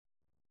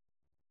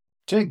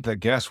Take the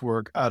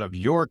guesswork out of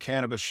your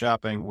cannabis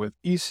shopping with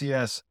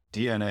ECS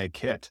DNA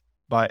Kit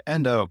by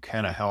Endo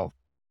Canna Health.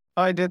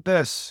 I did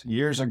this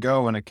years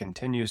ago, and it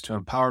continues to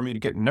empower me to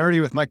get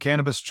nerdy with my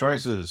cannabis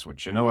choices,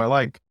 which you know I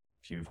like.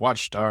 If you've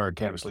watched our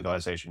Cannabis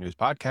Legalization News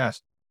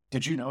podcast,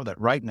 did you know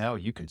that right now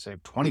you can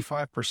save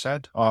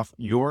 25% off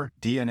your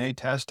DNA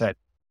test at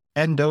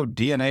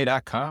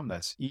endodna.com?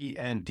 That's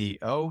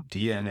ENDODNA.com,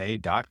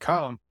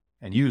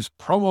 and use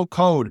promo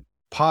code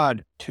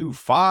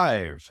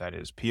POD25. That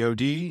is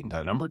POD,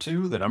 the number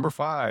 2, the number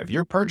 5.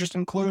 Your purchase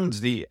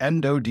includes the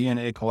Endo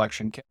DNA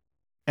Collection Kit,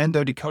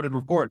 Endo Decoded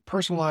Report,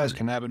 personalized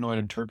cannabinoid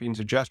and terpene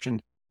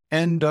suggestion,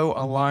 Endo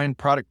aligned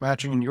product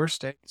matching in your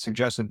state,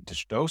 suggested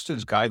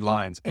dosage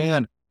guidelines,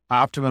 and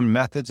optimum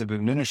methods of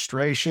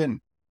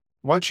administration.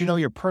 Once you know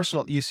your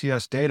personal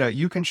ECS data,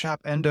 you can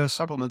shop Endo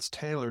supplements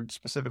tailored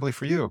specifically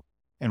for you.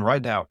 And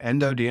right now,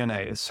 Endo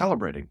DNA is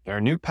celebrating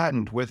their new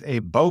patent with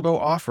a BOGO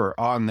offer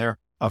on their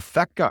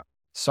Effecca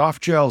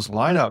soft gels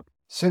lineup.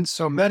 Since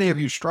so many of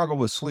you struggle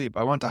with sleep,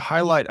 I want to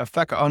highlight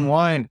Effecca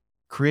Unwind,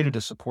 created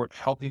to support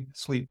healthy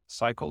sleep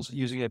cycles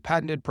using a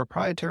patented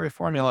proprietary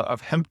formula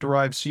of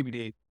hemp-derived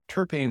CBD,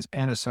 terpenes,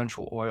 and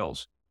essential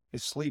oils.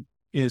 If sleep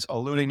is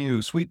eluding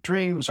you, sweet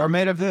dreams are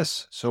made of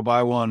this. So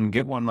buy one,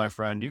 get one, my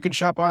friend. You can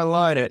shop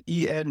online at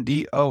endodna.com.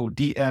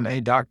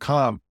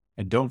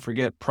 And don't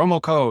forget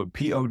promo code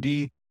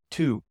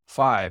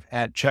POD25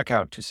 at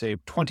checkout to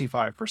save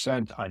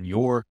 25% on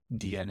your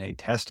DNA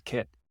test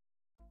kit.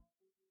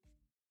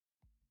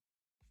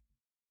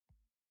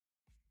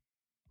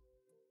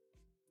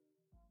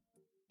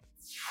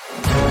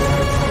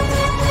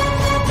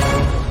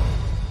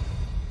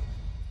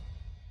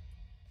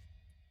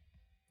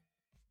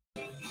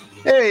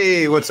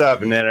 Hey, what's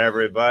up,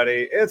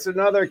 everybody? It's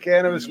another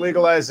cannabis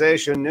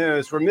legalization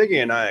news where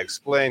Miggy and I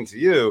explain to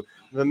you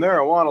the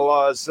marijuana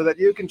laws so that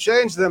you can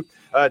change them.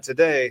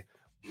 Today,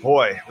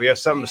 boy, we have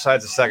something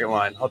besides the second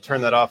line. I'll turn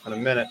that off in a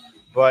minute.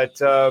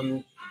 But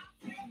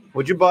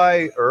would you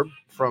buy herb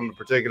from a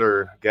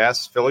particular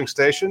gas filling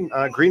station?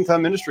 Green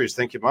Thumb Industries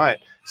think you might.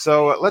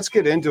 So let's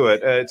get into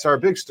it. It's our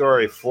big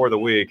story for the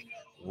week.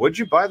 Would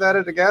you buy that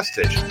at a gas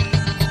station?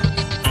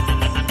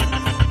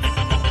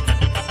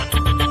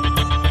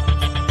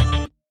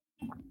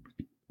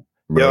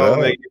 Yo,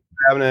 what's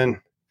happening?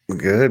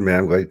 Good, man.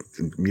 I'm glad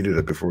you muted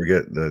it before we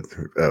get the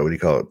what do you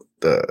call it?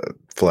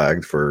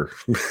 Flagged for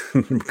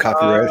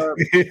copyright.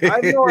 I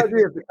have no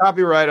idea if the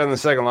copyright on the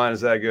second line is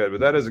that good, but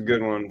that is a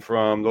good one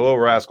from the Little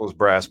Rascals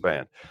Brass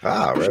Band.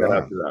 Ah, right Shout on.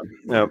 out to them.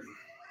 Yep.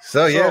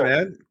 So yeah,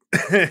 man.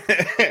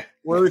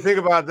 What do we think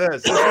about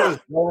this? This is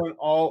going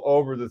all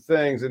over the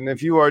things. And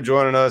if you are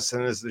joining us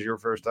and this is your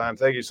first time,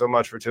 thank you so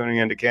much for tuning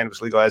into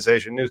Cannabis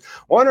Legalization News.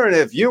 Wondering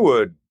if you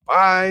would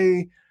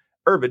buy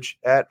herbage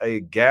at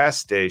a gas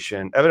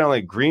station.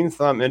 Evidently, Green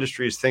Thumb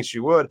Industries thinks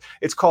you would.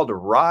 It's called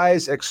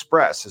Rise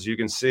Express, as you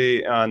can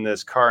see on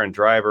this Car and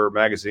Driver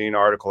magazine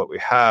article that we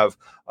have.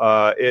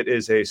 It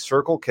is a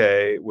Circle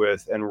K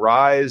and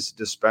Rise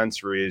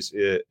dispensaries.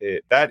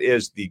 That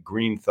is the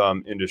Green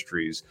Thumb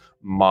Industries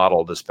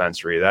model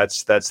dispensary.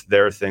 That's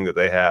their thing that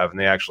they have, and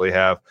they actually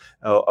have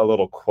a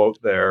little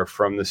quote there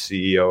from the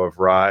CEO of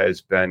Rise,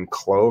 Ben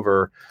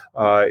Clover.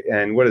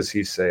 And what does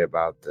he say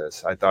about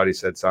this? I thought he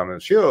said something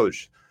that's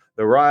huge.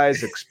 The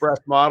Rise Express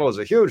model is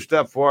a huge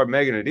step forward,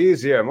 making it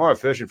easier and more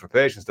efficient for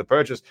patients to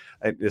purchase.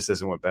 This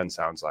isn't what Ben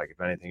sounds like. If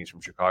anything, he's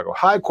from Chicago.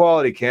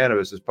 High-quality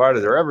cannabis is part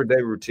of their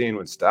everyday routine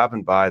when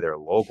stopping by their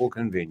local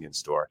convenience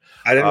store.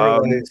 I didn't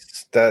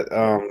realize that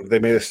they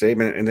made a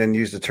statement and then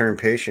used the term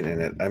patient in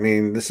it. I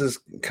mean, this is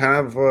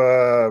kind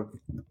of,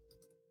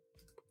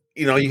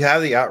 you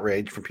have the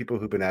outrage from people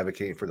who've been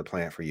advocating for the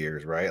plant for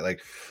years, right?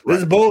 Like, this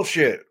is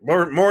bullshit.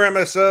 More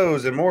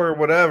MSOs and more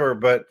whatever,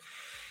 but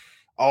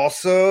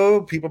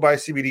also, people buy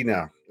CBD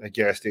now at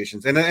gas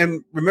stations.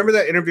 And remember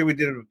that interview we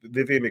did with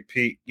Vivian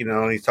McPeak,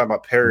 and he's talking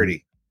about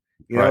parity.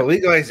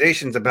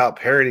 Legalization is about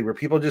parity where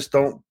people just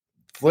don't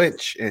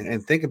flinch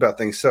and think about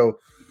things. So,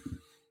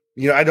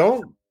 I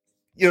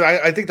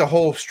think the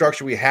whole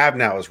structure we have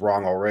now is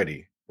wrong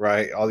already,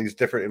 right? All these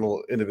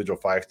different individual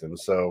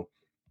fiefdoms. So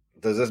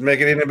does this make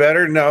it any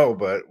better? No,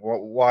 but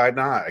why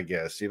not, I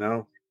guess,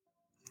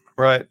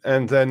 Right.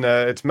 And then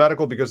it's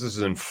medical because this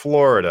is in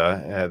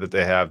Florida that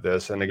they have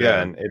this. And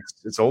again,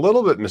 it's a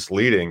little bit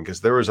misleading because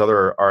there was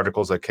other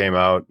articles that came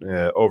out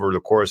over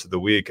the course of the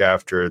week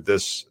after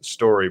this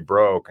story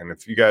broke. And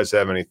if you guys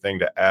have anything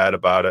to add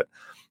about it,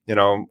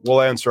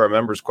 we'll answer our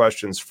members'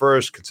 questions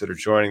first. Consider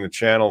joining the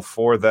channel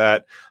for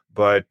that.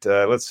 But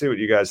let's see what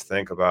you guys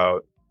think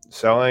about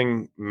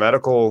selling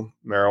medical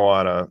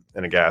marijuana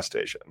in a gas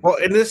station. Well,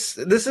 and this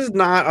is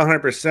not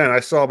 100%. I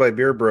saw by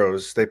Beer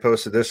Bros, they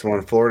posted this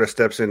one. Florida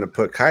steps in to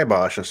put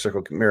kibosh on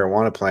circle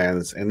marijuana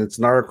plans, and it's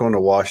an article in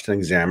the Washington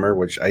Examiner,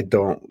 which I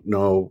don't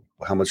know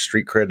how much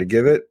street cred to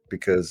give it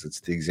because it's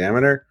the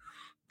Examiner.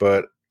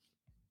 But,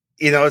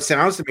 it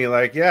sounds to me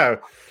like, yeah,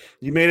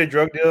 you made a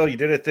drug deal, you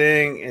did a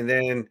thing, and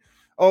then,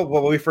 oh,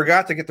 well, we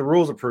forgot to get the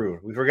rules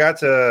approved. We forgot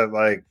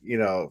to,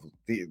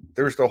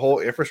 there's the whole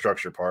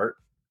infrastructure part.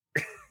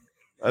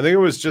 I think it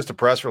was just a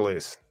press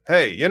release.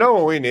 Hey, you know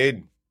what we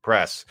need?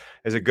 Press.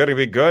 Is it going to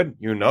be good?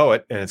 You know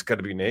it, and it's going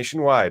to be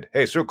nationwide.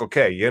 Hey, Circle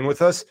K, you in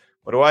with us?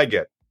 What do I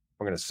get?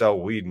 We're going to sell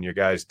weed in your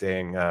guys'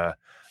 dang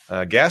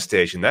gas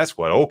station. That's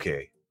what.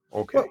 Okay.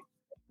 Well,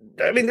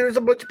 I mean, there's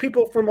a bunch of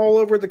people from all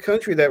over the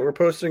country that were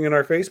posting in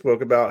our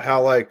Facebook about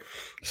how, like,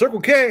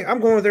 Circle K, I'm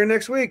going there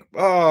next week.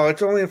 Oh,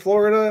 it's only in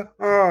Florida.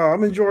 Oh,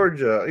 I'm in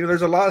Georgia.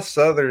 There's a lot of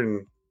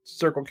Southern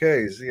Circle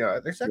Ks.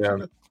 There's actually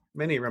not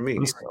many around me.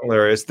 It's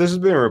hilarious. This has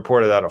been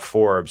reported out of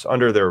Forbes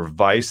under their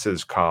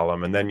Vices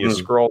column, and then you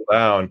scroll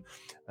down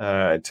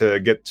to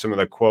get some of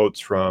the quotes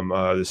from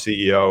the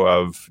CEO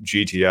of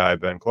GTI,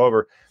 Ben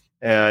Clover,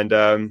 and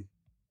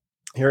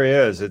here he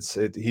is.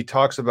 He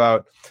talks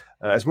about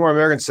as more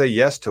Americans say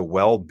yes to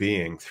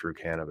well-being through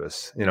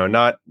cannabis,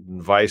 not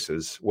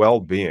vices,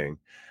 well-being.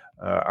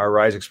 Our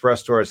Rise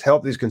Express stores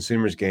help these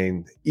consumers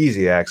gain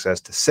easy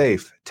access to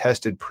safe,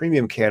 tested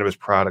premium cannabis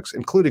products,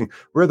 including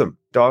Rhythm,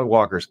 Dog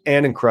Walkers,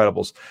 and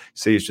Incredibles.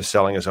 So he's just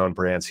selling his own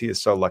brands. He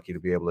is so lucky to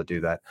be able to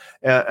do that.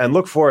 And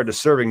look forward to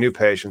serving new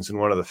patients in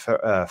one of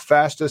the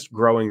fastest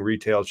growing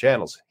retail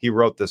channels. He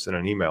wrote this in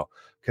an email.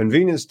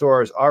 Convenience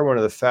stores are one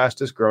of the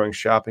fastest growing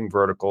shopping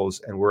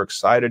verticals, and we're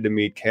excited to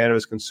meet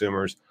cannabis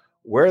consumers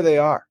where they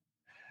are.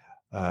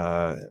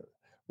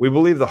 We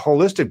believe the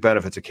holistic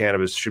benefits of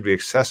cannabis should be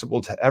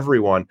accessible to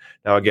everyone.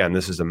 Now, again,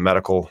 this is a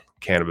medical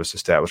cannabis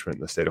establishment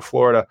in the state of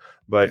Florida,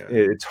 but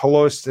it's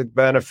holistic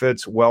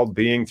benefits,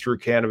 well-being through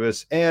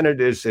cannabis, and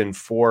it is in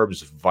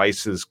Forbes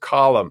Vices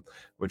column,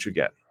 which,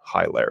 again,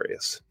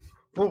 hilarious.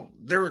 Well,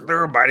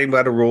 they're abiding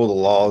by the rule of the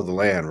law of the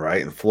land,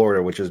 right? In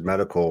Florida, which is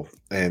medical,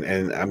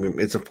 and I mean,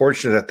 it's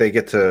unfortunate that they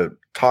get to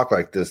talk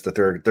like this. That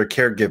they're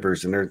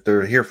caregivers and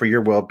they're here for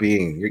your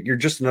well-being. You're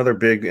just another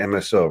big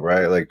MSO,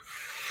 right? Like,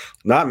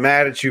 not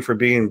mad at you for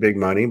being big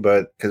money,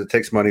 but because it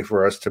takes money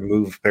for us to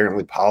move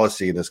apparently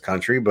policy in this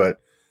country. But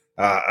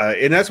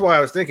and that's why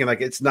I was thinking, like,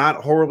 it's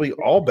not horribly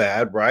all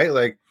bad, right?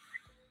 Like,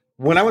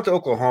 when I went to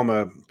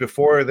Oklahoma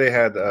before they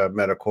had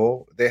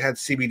medical, they had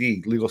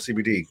CBD, legal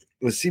CBD.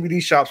 The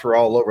CBD shops were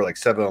all over, like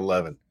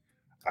 7-Eleven.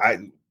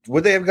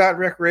 Would they have got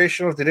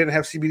recreational if they didn't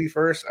have CBD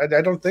first?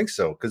 I don't think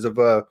so, because of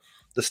the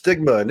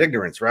stigma and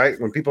ignorance, right?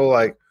 When people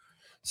like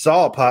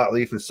saw a pot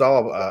leaf and saw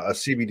a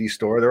CBD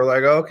store, they were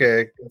like, oh,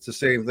 okay, it's the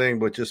same thing,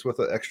 but just with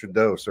an extra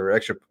dose or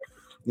extra,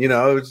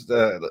 it's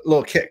a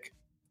little kick,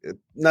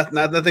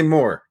 nothing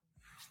more.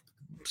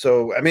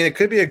 So, I mean, it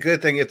could be a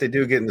good thing if they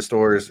do get in the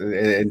stores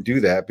and do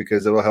that,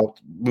 because it will help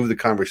move the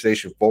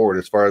conversation forward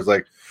as far as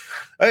like,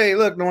 hey,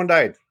 look, no one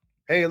died.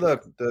 Hey,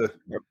 look, But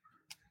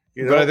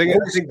I think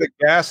the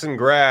gas and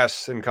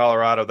grass in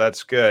Colorado,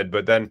 that's good.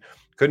 But then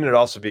couldn't it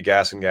also be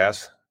gas and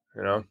gas,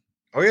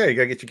 Oh, yeah, you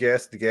got to get your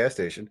gas at the gas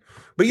station.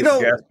 But,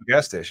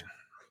 gas station.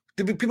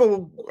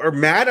 People are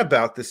mad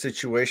about this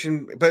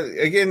situation. But,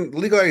 again,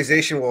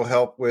 legalization will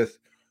help with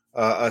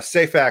a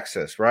safe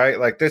access, right?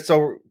 Like, that's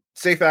so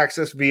safe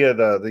access via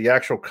the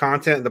actual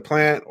content of the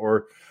plant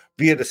or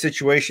via the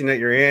situation that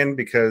you're in,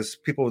 because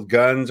people with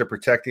guns are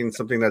protecting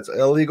something that's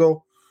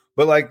illegal.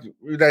 But like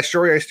that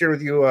story I shared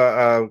with you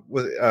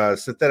with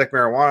synthetic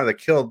marijuana that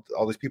killed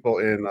all these people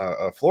in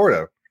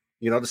Florida,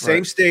 the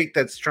same state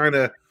that's trying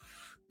to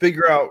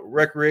figure out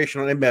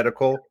recreational and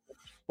medical.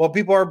 Well,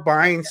 people are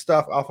buying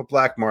stuff off a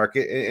black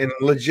market and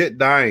legit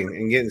dying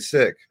and getting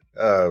sick.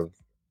 So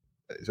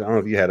I don't know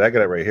if you had, I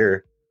got it right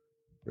here.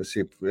 Let's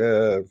see.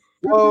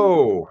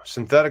 Whoa,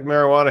 synthetic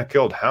marijuana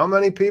killed how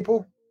many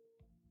people?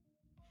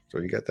 So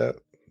you got that?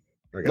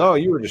 No,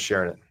 you were just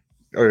sharing it.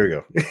 Oh, there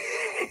you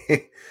go.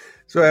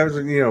 So I was,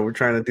 we're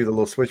trying to do the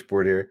little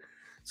switchboard here.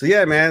 So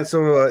yeah, man.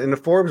 So in the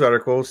Forbes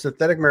article,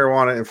 synthetic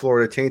marijuana in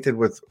Florida tainted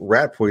with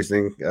rat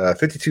poisoning,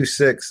 52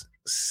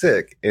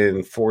 sick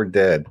and 4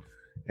 dead,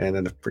 and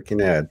then a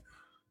freaking ad.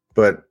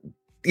 But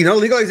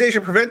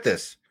legalization prevent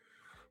this,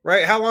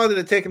 right? How long did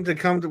it take them to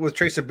come with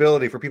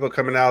traceability for people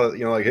coming out?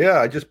 Like, yeah,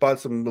 I just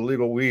bought some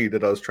illegal weed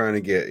that I was trying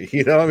to get.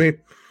 You know what I mean?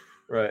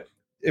 Right.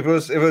 It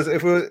was.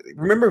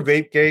 Remember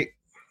VapeGate?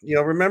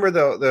 Remember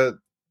the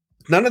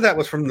none of that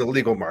was from the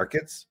legal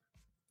markets.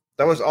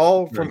 That was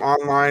all from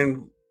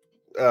online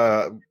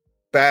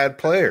bad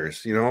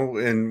players,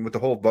 and with the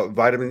whole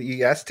vitamin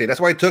E acetate. That's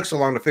why it took so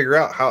long to figure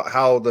out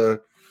how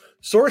the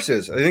source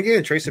is. And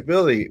again,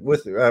 traceability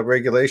with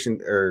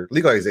regulation or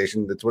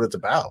legalization, that's what it's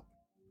about.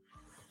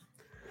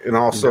 And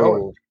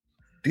also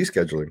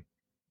descheduling.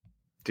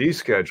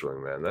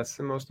 Descheduling, man. That's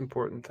the most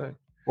important thing.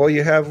 Well, we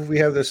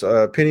have this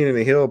Opinion in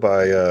the Hill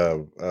by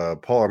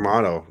Paul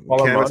Armano.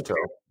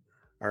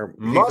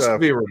 Must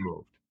be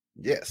removed.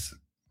 Yes.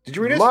 Did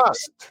you read it?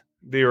 Must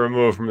be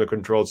removed from the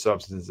Controlled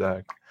Substances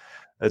Act.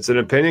 It's an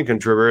opinion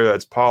contributor.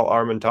 That's Paul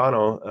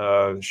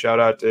Armentano. Shout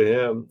out to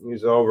him.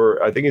 He's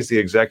over. I think he's the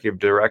executive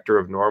director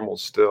of NORML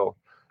still.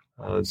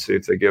 Let's see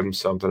if they give him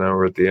something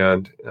over at the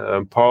end.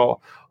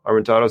 Paul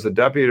Armentano is the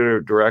deputy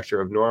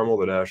director of NORML,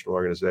 the National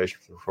Organization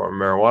for Reform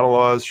Marijuana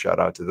Laws. Shout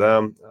out to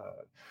them.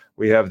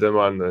 We have them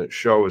on the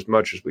show as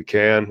much as we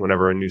can.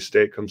 Whenever a new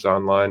state comes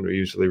online, we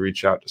usually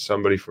reach out to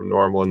somebody from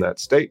NORML in that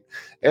state,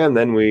 and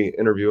then we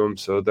interview them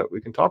so that we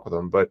can talk with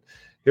them. But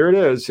here it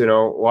is.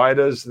 Why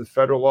does the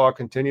federal law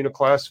continue to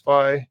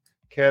classify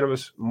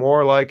cannabis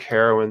more like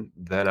heroin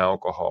than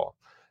alcohol?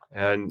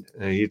 And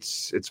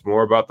it's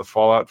more about the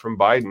fallout from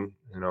Biden,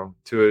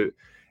 to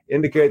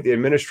indicate the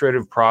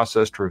administrative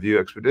process to review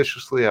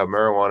expeditiously how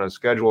marijuana is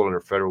scheduled under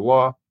federal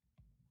law.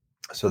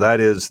 So that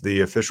is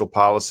the official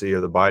policy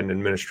of the Biden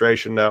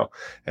administration now.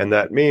 And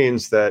that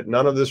means that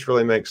none of this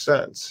really makes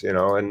sense,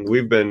 and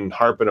we've been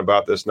harping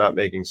about this not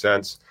making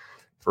sense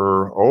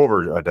for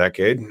over a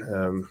decade.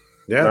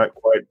 Not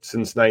quite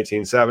since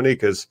 1970,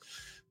 because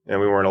we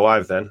weren't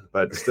alive then,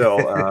 but still,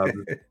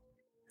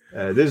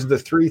 these are the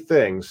three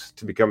things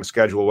to become a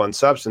Schedule 1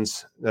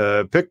 substance.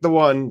 Pick the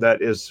one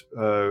that is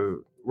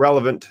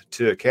relevant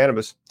to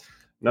cannabis.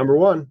 Number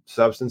one,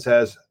 substance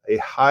has a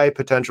high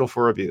potential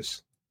for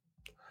abuse.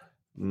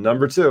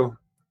 Number two,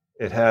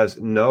 it has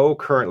no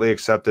currently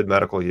accepted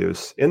medical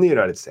use in the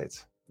United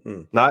States.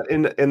 Not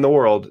in the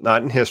world,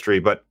 not in history,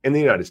 but in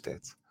the United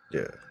States.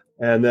 Yeah.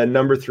 And then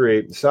number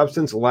three,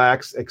 substance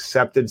lacks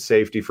accepted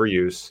safety for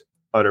use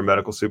under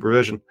medical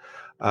supervision.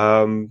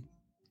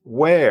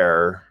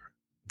 Where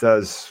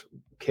does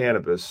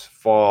cannabis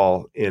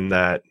fall in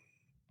that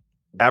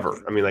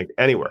ever? I mean, like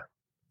anywhere.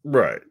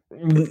 Right.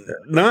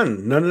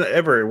 None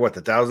ever. What,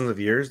 the thousands of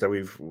years that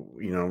we've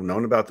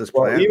known about this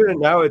plant? Well, even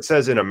now it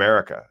says in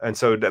America, and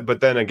so, but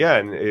then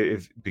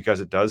again, because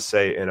it does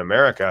say in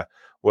America,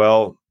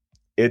 well,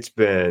 it's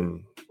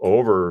been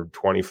over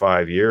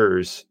 25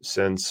 years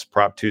since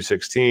Prop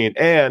 216,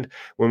 and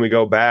when we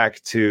go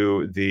back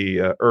to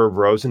the Irv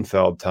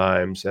Rosenfeld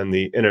times and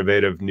the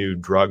innovative new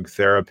drug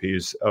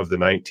therapies of the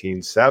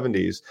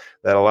 1970s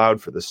that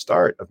allowed for the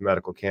start of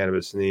medical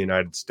cannabis in the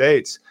United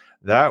States.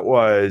 That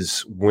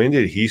was, when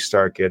did he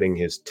start getting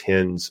his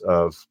tins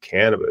of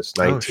cannabis?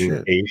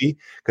 1980?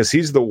 Because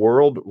he's the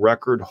world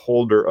record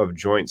holder of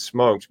joint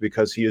smoked,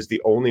 because he is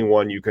the only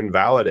one you can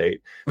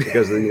validate,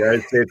 because the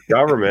United States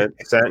government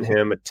sent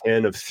him a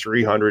tin of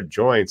 300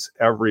 joints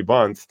every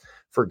month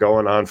for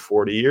going on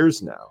 40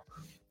 years now.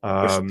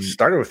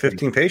 Started with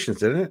 15 patients,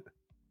 didn't it?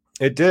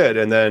 It did.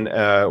 And then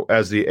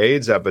as the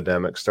AIDS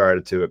epidemic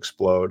started to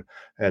explode,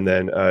 and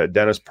then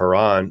Dennis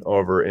Perron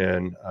over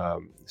in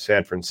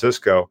San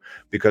Francisco,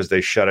 because they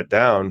shut it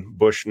down,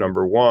 Bush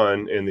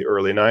 #1 in the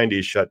early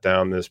 90s shut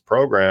down this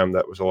program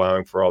that was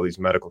allowing for all these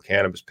medical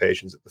cannabis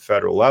patients at the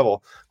federal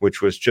level,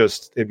 which was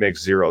just, it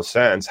makes zero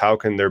sense. How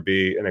can there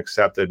be an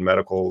accepted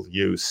medical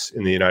use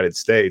in the United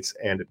States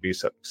and it be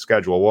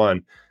Schedule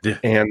 1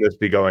 and this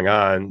be going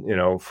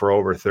on, for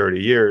over 30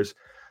 years?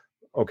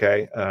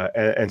 Okay.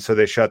 And so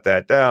they shut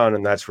that down.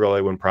 And that's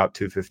really when Prop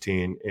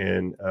 215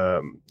 in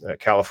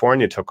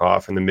California took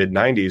off in the mid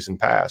 90s and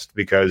passed,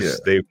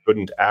 because they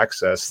couldn't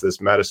access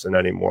this medicine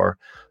anymore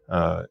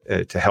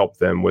to help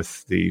them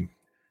with the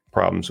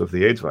problems with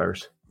the AIDS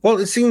virus. Well,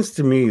 it seems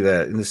to me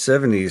that in the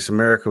 70s,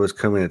 America was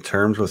coming to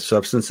terms with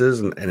substances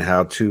and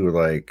how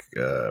to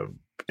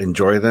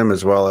enjoy them,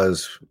 as well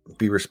as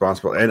be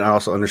responsible. And I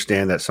also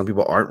understand that some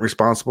people aren't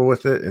responsible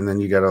with it, and then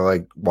you got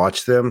to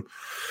watch them.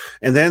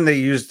 And then they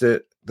used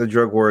the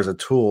drug war as a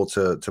tool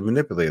to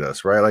manipulate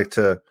us, right? Like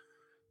to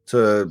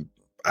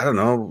I don't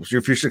know, if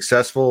you're a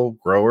successful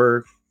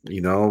grower,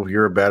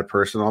 you're a bad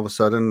person all of a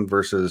sudden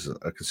versus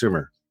a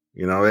consumer.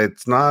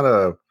 It's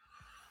not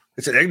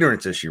it's an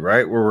ignorance issue,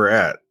 right? Where we're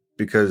at,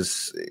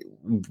 because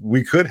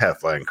we could have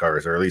flying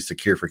cars, or at least a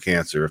cure for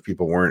cancer, if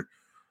people weren't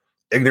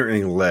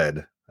ignorantly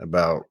led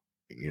about,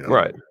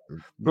 Right.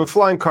 But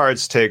flying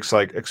cars takes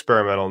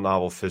experimental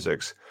novel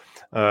physics.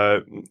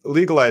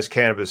 Legalized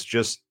cannabis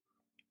just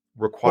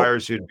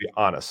requires you to be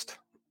honest.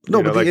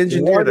 No, but the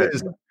engineer one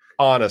is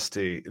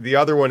honesty. The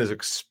other one is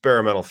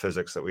experimental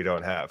physics that we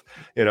don't have.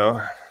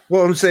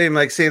 Well, I'm saying,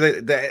 say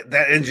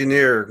that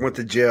engineer went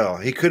to jail.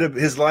 He could have,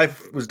 his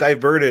life was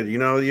diverted.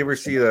 You ever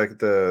see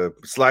the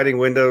sliding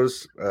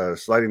windows,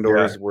 sliding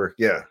doors? Look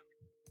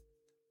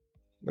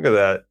at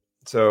that.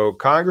 So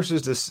Congress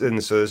is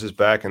and so this is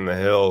back in the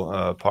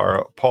Hill,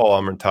 Paul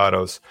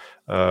Aumentado's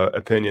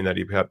opinion that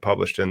he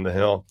published in the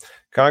Hill.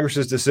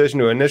 Congress's decision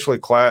to initially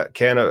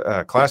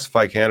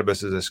classify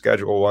cannabis as a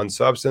Schedule 1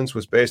 substance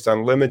was based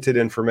on limited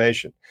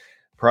information.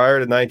 Prior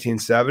to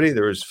 1970,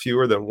 there was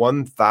fewer than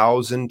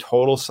 1,000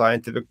 total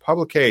scientific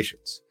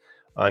publications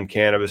on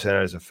cannabis and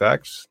its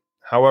effects.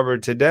 However,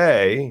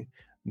 today,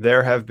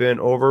 there have been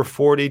over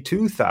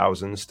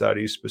 42,000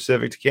 studies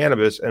specific to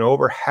cannabis, and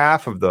over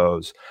half of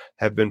those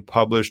have been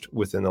published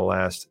within the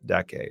last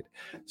decade.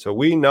 So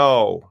we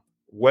know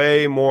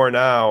way more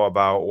now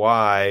about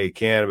why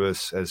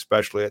cannabis,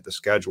 especially at the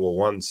Schedule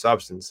 1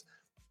 substance,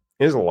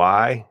 is a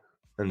lie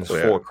and is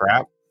full of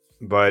crap.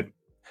 But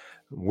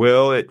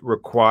will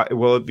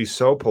it be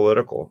so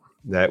political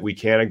that we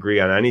can't agree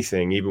on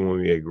anything, even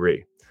when we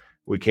agree?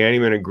 We can't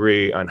even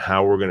agree on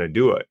how we're going to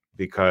do it,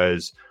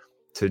 because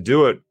to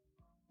do it,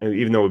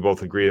 even though we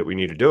both agree that we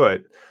need to do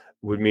it,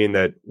 would mean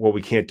that,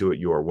 we can't do it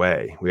your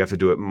way. We have to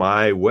do it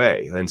my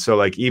way. And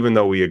so, even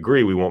though we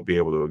agree, we won't be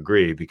able to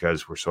agree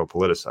because we're so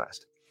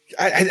politicized.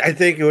 I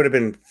think it would have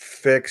been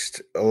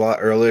fixed a lot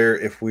earlier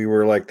if we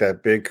were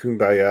that big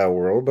kumbaya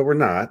world, but we're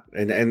not.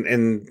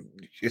 And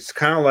it's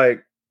kind of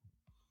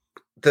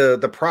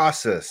the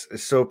process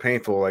is so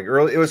painful. Like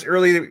earlier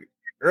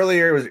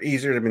it was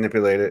easier to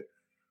manipulate it,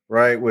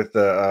 right? With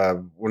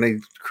the when they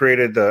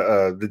created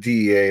the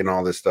DEA and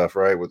all this stuff,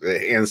 right? With the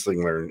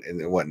Anslinger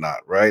and whatnot,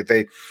 right?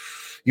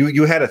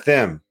 You had a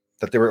them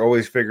that they were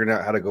always figuring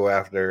out how to go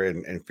after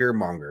and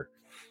fearmonger.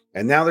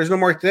 And now there's no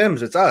more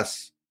thems, it's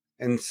us.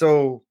 And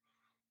so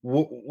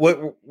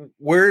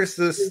where's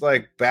this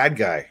like bad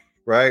guy,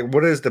 right?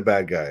 What is the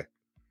bad guy?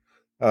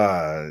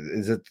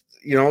 Is it,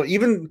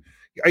 even,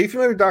 are you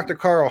familiar with Dr.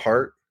 Carl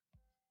Hart?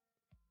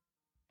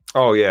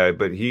 Oh yeah,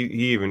 but he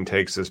even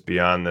takes us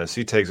beyond this.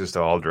 He takes us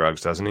to all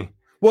drugs, doesn't he?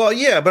 Well,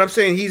 yeah, but I'm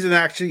saying he's an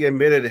actually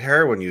admitted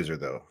heroin user,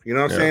 though. You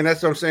know what I'm saying?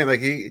 That's what I'm saying.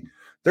 Like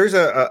there's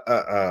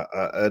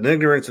an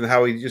ignorance in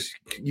how he just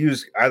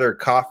use either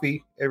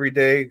coffee every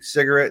day,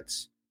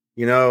 cigarettes,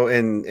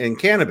 and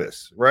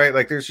cannabis, right?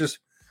 Like there's just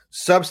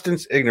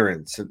substance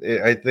ignorance,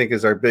 I think,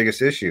 is our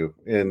biggest issue.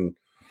 And,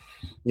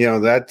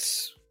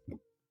 that's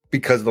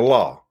because of the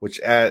law, which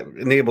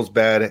enables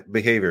bad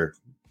behavior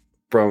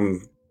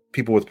from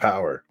people with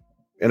power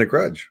and a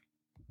grudge.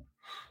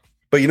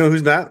 But you know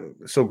who's not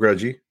so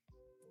grudgy?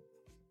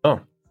 Oh,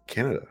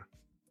 Canada.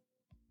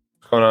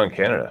 What's going on in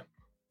Canada?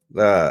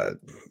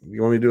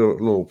 You want me to do a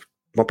little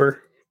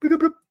bumper?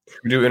 Should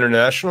we do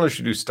international or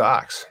should we do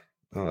stocks?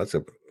 Oh, that's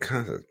a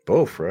kind of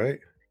both, right?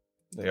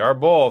 They are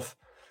both.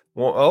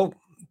 Well,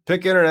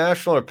 pick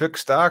international or pick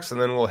stocks,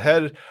 and then we'll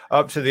head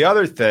up to the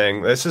other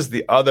thing. This is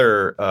the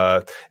other.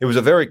 It was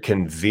a very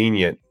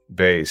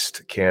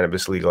convenient-based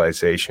cannabis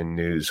legalization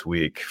news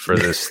week for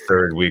this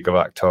third week of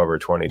October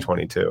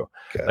 2022.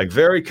 Okay. Like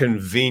very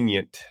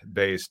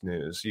convenient-based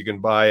news. You can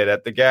buy it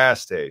at the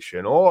gas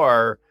station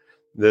or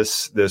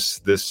this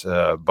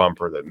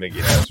bumper that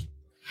Miggy has.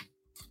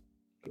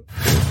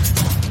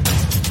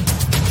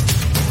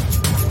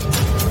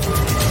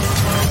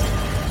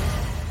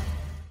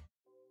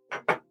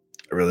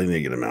 I really need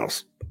to get a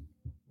mouse.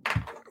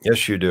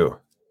 Yes, you do.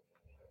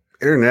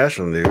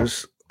 International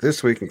news.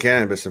 This week in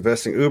cannabis,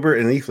 investing, Uber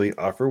and Leafly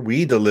offer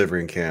weed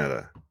delivery in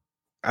Canada.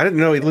 I didn't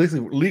know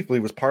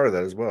Leafly was part of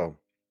that as well.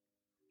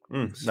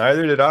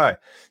 Neither did I.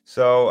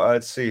 So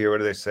let's see here. What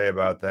do they say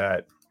about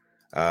that?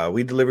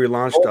 Weed delivery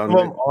launched Both of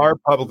them are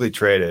publicly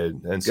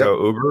traded. And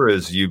so Uber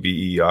is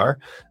UBER.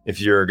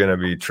 If you're going to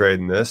be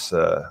trading this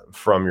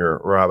from your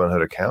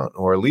Robinhood account,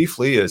 or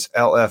Leafly is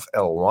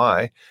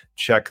LFLY,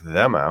 check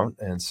them out.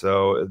 And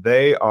so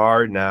they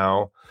are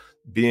now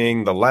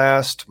being the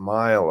last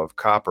mile of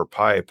copper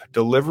pipe,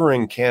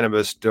 delivering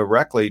cannabis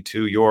directly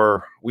to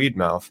your weed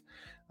mouth.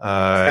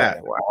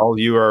 While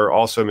you are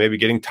also maybe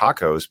getting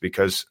tacos,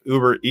 because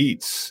Uber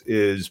Eats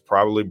is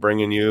probably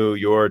bringing you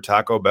your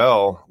Taco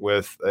Bell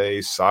with a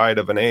side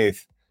of an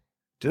eighth.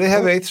 Do they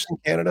have eighths in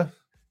Canada?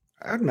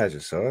 I'd imagine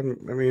so. I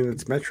mean,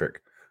 it's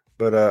metric.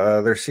 But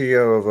their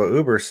CEO of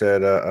Uber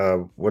said,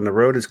 when the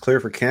road is clear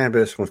for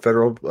cannabis, when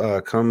federal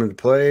come into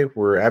play,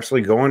 we're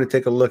absolutely going to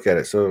take a look at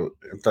it. So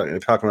I'm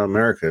talking about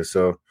America.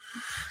 So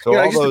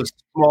all those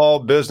small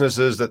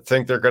businesses that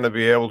think they're going to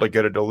be able to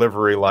get a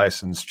delivery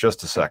license,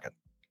 just a second.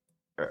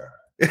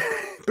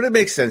 But it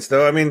makes sense,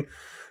 though. I mean,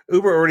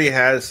 Uber already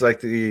has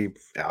like the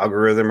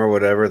algorithm or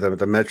whatever,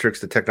 the metrics,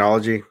 the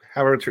technology,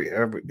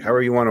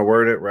 however you want to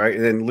word it, right?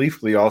 And then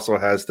Leafly also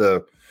has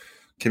the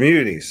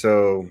community.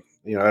 So,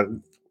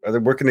 are they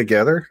working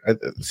together? It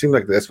seems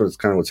like that's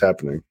what's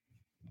happening.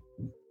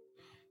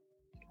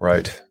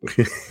 Right.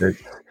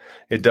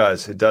 It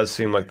does. It does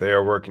seem like they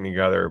are working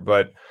together.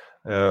 But,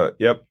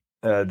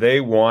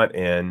 they want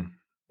in.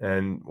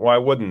 And why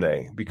wouldn't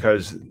they?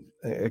 Because,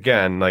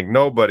 again, like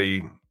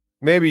nobody...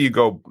 Maybe you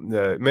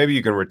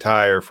can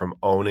retire from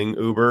owning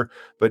Uber,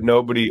 but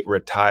nobody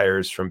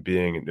retires from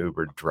being an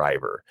Uber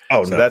driver.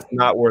 Oh, so no. That's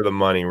not where the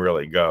money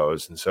really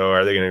goes. And so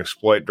are they going to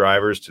exploit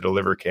drivers to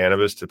deliver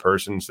cannabis to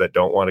persons that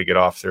don't want to get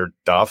off their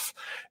duff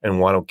and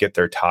want to get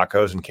their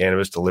tacos and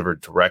cannabis delivered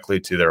directly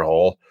to their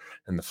hole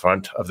in the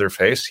front of their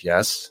face?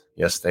 Yes,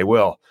 they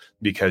will,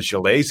 because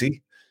you're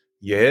lazy.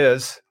 You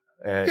is.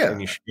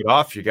 And you should get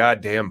off your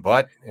goddamn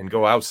butt and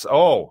go out.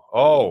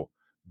 Oh,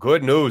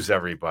 good news,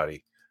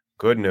 everybody.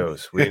 Good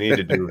news. We need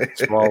to do a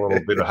small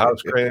little bit of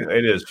house cleaning.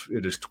 It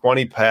is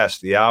 20 past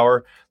the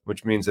hour,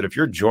 which means that if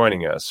you're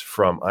joining us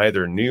from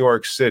either New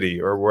York City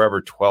or wherever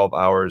 12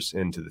 hours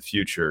into the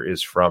future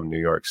is from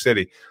New York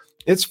City,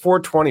 it's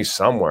 4:20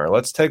 somewhere.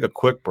 Let's take a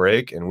quick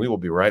break and we will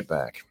be right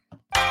back.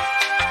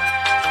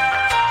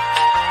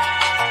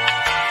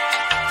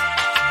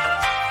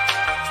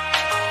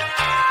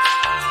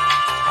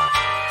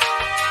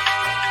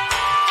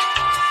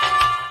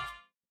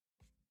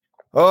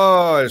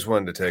 Oh, I just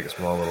wanted to take a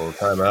small little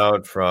time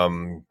out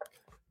from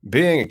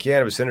being a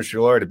cannabis industry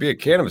lawyer to be a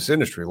cannabis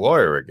industry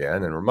lawyer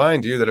again, and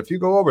remind you that if you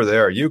go over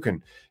there, you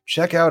can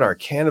check out our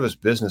cannabis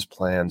business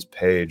plans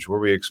page,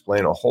 where we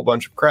explain a whole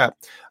bunch of crap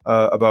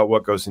about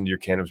what goes into your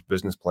cannabis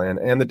business plan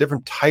and the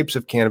different types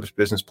of cannabis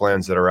business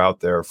plans that are out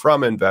there,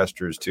 from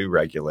investors to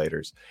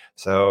regulators.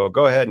 So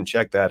go ahead and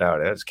check that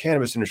out. It's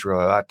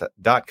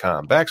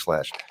cannabisindustrylawyer.com/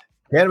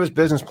 Cannabis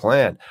business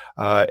plan.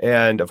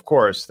 And of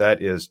course,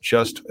 that is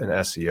just an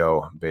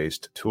SEO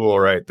based tool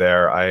right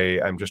there.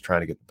 I'm just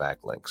trying to get the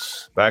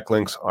backlinks.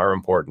 Backlinks are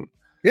important.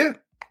 Yeah.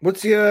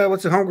 What's the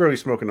homegrown you're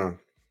smoking on?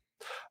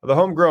 The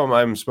homegrown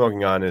I'm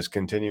smoking on is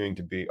continuing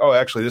to be. Oh,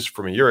 actually, this is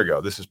from a year ago.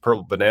 This is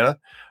Purple Banana.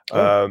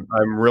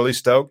 I'm really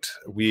stoked.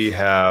 We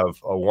have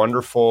a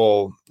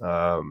wonderful,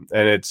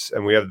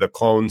 and we have the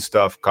clone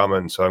stuff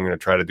coming. So I'm going to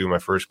try to do my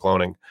first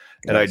cloning,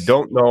 and I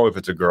don't know if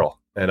it's a girl,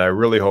 and I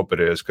really hope it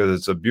is because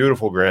it's a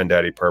beautiful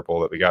Granddaddy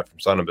Purple that we got from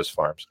Sunibus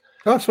Farms.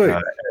 Oh, sweet.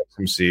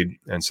 Some seed,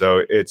 and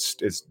so it's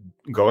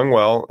going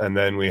well. And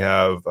then we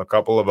have a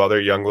couple of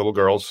other young little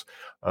girls.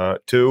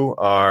 Two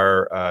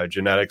are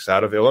genetics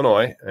out of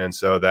Illinois, and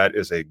so that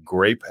is a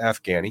grape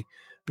Afghani.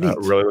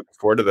 Really looking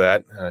forward to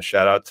that.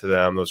 Shout out to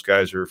them. Those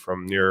guys are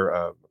from near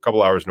a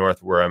couple hours north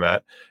of where I'm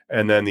at.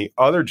 And then the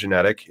other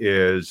genetic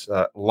is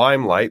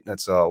Limelight.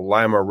 That's a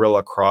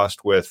Limarilla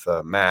crossed with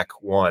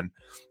Mac 1.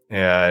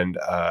 And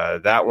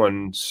that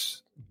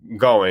one's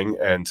going.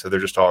 And so they're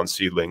just all in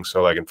seedlings.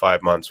 So like in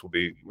 5 months, we'll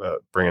be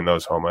bringing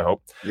those home, I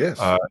hope. Yes.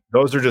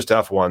 Those are just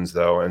F1s,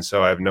 though. And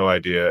so I have no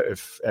idea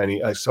if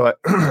any. I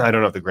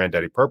don't know if the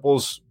Granddaddy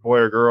Purple's boy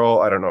or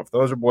girl. I don't know if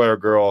those are boy or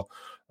girl.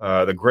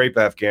 The grape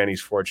Afghanis,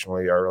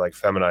 fortunately, are like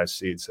feminized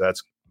seeds, so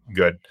that's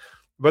good.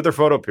 But they're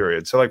photo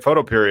periods. So like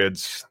photo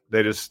periods,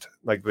 they just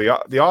like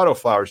the auto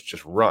flowers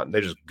just run.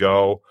 They just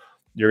go.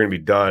 You're going to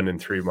be done in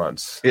 3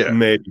 months,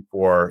 maybe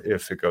 4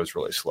 if it goes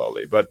really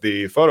slowly. But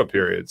the photo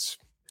periods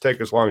take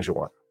as long as you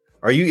want.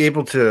 Are you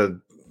able to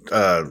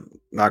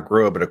not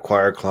grow but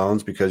acquire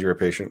clones because you're a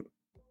patient?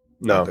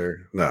 No.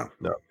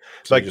 So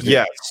like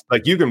yes,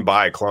 like you can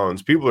buy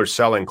clones. People are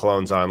selling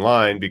clones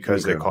online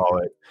because they call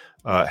it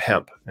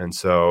hemp, and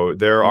so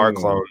there are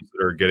clones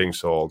that are getting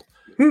sold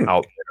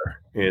out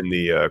there in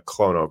the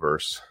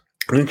clonoverse.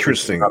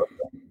 Interesting.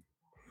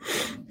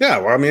 Yeah,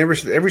 well, I mean,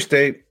 every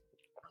state,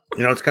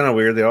 it's kind of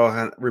weird. They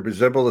all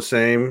resemble the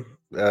same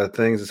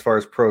things as far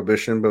as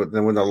prohibition, but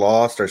then when the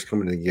law starts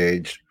coming to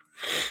engage,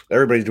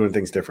 everybody's doing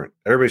things different.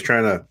 Everybody's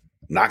trying to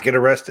not get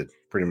arrested,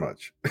 pretty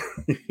much.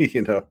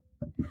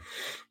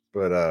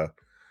 But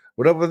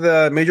what up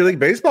with Major League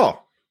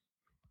Baseball?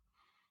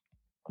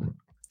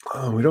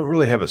 Oh, we don't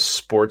really have a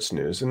sports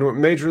news. And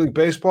Major League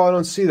Baseball, I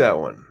don't see that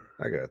one.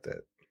 I got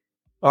that.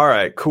 All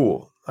right,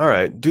 cool. All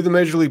right, do the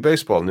Major League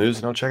Baseball news,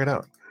 and I'll check it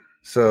out.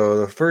 So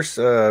the first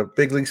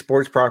big league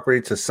sports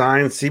property to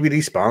sign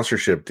CBD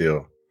sponsorship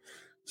deal.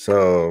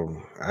 So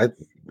I'm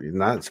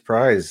not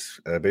surprised.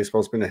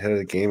 Baseball's been ahead of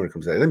the game when it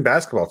comes to that. And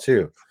basketball,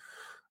 too.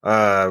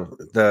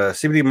 The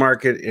CBD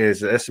market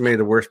is estimated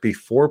to worth be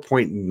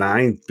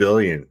 $4.9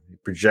 billion,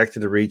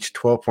 projected to reach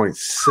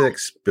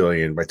 $12.6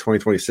 billion by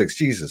 2026.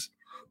 Jesus.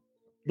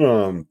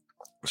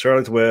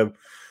 Charlotte Webb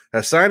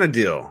has signed a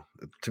deal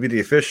to be the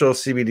official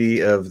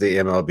CBD of the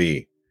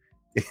MLB.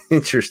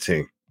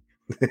 Interesting.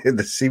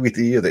 The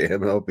CBD of the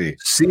MLB.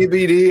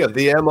 CBD of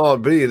the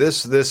MLB.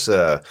 This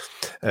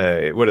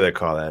what do they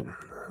call that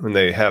when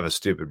they have a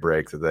stupid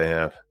break that they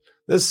have?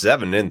 This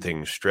 7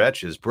 inning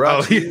stretch is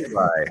brought to you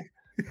by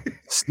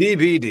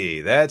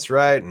CBD. That's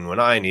right. And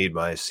when I need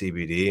my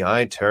CBD,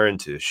 I turn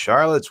to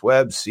Charlotte's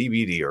Web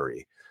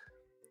CBDery.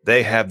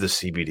 They have the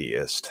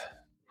CBDist.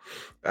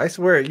 I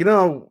swear,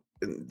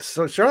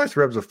 so Charlotte's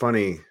Web's a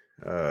funny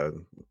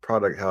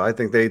product. How I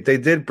think they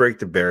did break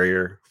the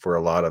barrier for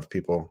a lot of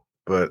people,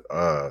 but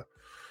I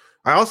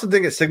also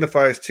think it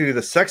signifies too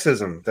the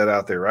sexism that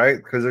out there, right?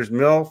 Because there's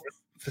male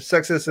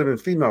sexism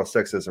and female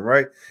sexism,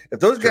 right?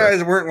 If those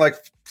guys weren't like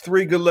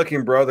 3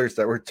 good-looking brothers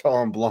that were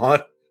tall and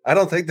blonde, I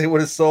don't think they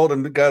would have sold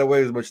and got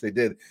away as much as they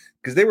did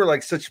because they were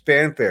like such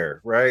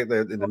fanfare, right?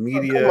 In the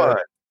media. Come on.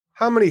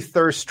 How many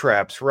thirst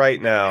traps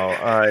right now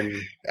on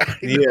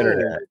the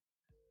internet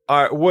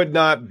would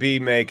not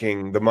be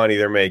making the money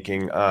they're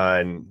making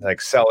on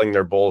like selling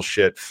their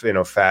bullshit,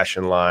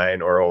 fashion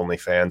line or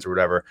OnlyFans or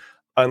whatever,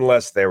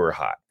 unless they were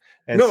hot.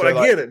 And no, I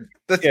get it.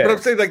 That's what I'm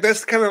saying. Like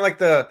that's kind of like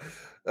the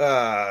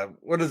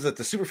what is it?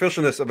 The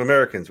superficialness of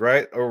Americans,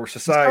 right? Or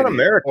society,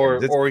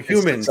 or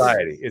humans.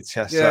 Society. It's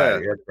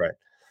society. Yeah. That's right.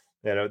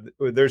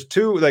 There's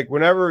two. Like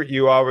whenever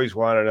you always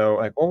want to know,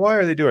 like, well, why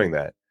are they doing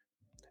that?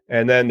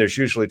 And then there's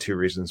usually 2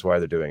 reasons why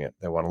they're doing it.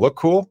 They want to look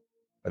cool,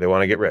 or they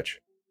want to get rich.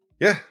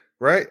 Yeah.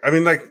 Right. I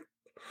mean, like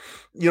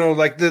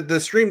the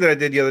stream that I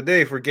did the other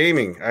day for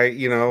gaming.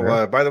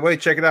 By the way,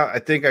 check it out. I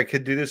think I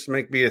could do this to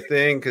make me a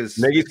thing because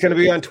Miggy's going to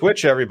be on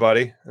Twitch,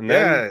 everybody. And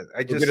then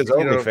I just get his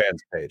OnlyFans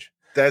page.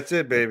 That's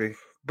it, baby.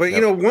 But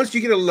once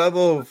you get a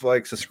level of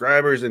like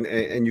subscribers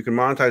and you can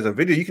monetize on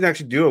video, you can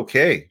actually do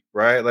okay,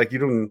 right? Like you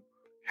don't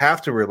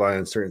have to rely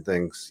on certain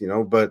things,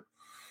 But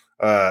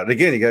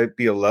again, you got to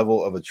be a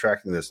level of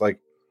attractiveness. Like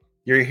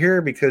you're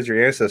here because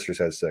your ancestors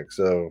had sex,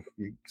 so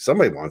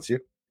somebody wants you.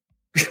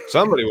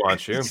 Somebody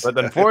wants you, but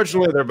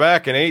unfortunately, they're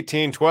back in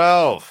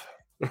 1812.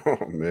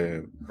 Oh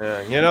man!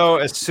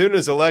 As soon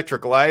as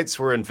electric lights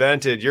were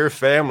invented, your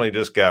family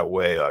just got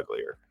way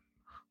uglier.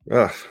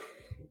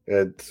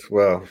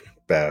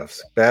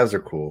 Baths. Baths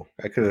are cool.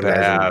 I could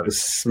imagine the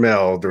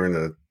smell during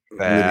the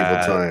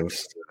medieval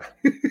times.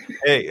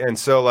 Hey, and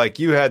so like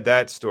you had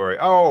that story.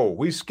 Oh,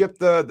 we skipped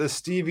the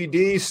Stevie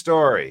D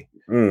story.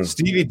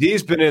 Stevie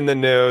D's been in the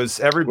news.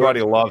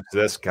 Everybody loves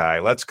this guy.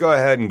 Let's go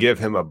ahead and give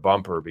him a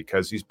bumper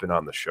because he's been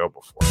on the show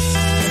before.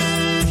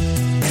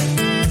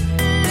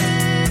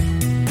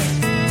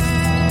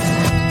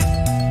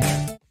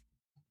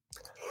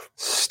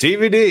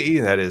 Stevie D,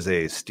 that is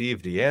a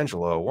Steve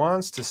D'Angelo,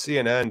 wants to see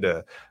an end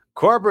to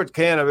corporate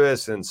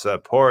cannabis and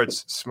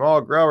supports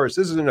small growers.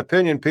 This is an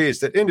opinion piece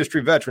that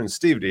industry veteran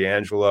Steve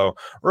D'Angelo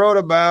wrote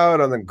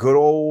about on the good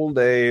old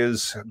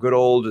days. Good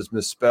old is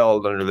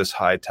misspelled under this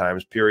High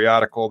Times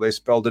periodical. They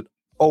spelled it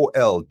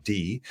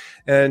OLD.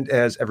 And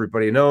as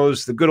everybody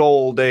knows, the good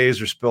old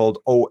days are spelled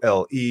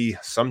OLE,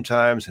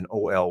 sometimes an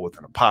OL with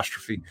an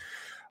apostrophe.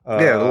 A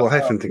little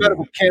hyphen thing.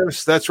 Medical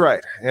cannabis, that's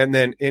right. And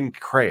then in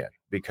crayon,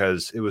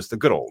 because it was the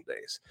good old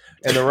days.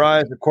 And the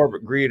rise of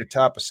corporate greed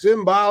atop a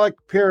symbolic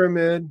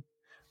pyramid.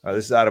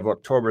 This is out of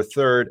October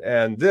 3rd.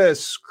 And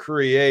this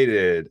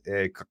created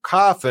a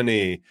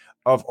cacophony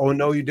of, oh,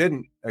 no, you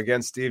didn't,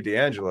 against Steve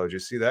D'Angelo. Did you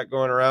see that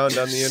going around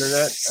on the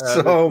internet?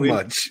 So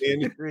much.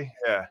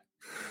 Yeah.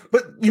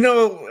 But,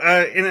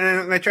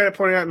 and I tried to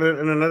point out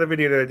in another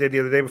video that I did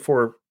the day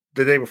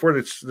before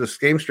this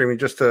game streaming,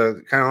 just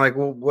to kind of like,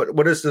 well,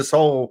 what is this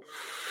whole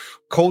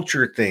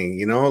culture thing,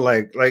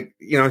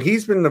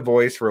 he's been the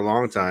voice for a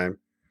long time,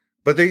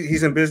 but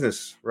he's in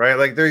business, right?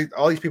 Like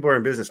all these people are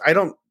in business. I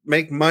don't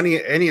make money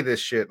at any of this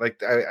shit. Like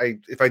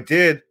if I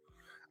did,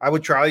 I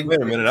would try.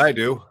 Wait a minute, I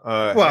do.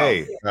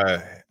 I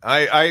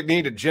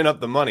need to gin up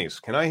the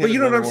monies. Can I hit? But you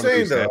know what I'm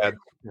saying, though.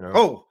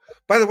 Oh,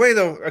 by the way,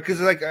 though, because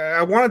like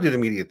I want to do the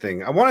media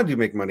thing. I want to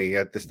make money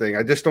at this thing.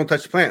 I just don't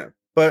touch the planet.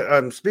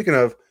 But speaking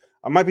of,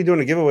 I might be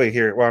doing a giveaway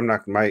here. Well, I'm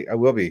not. I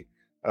will be.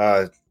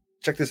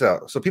 Check this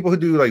out. So people who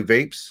do like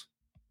vapes,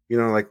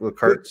 like little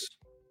carts,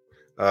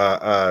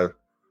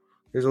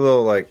 here's a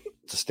little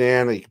it's a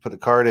stand that you can put the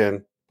cart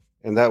in,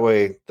 and that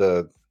way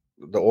the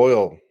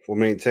oil will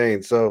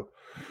maintain. So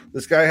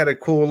this guy had a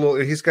cool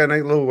he's got a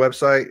nice little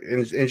website,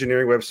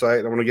 engineering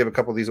website. I want to give a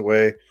couple of these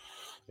away.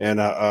 And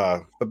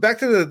but back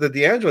to the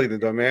D'Angelo thing,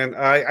 though, man. No,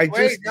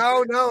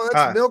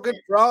 that's milk and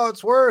for all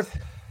it's worth.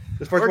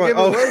 We're giving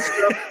away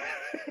stuff.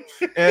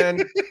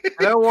 And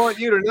I want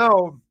you to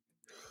know.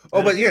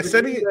 Oh, but yeah,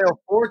 send me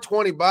email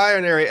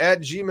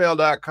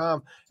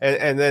 420binary@gmail.com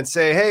and then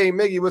say, hey,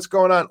 Miggy, what's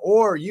going on?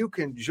 Or you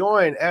can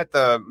join at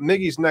the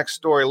Miggy's Next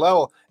Story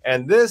level.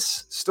 And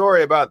this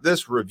story about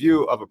this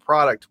review of a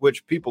product,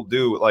 which people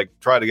do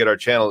try to get our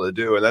channel to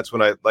do. And that's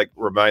when I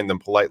remind them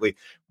politely,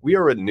 we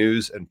are a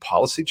news and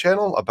policy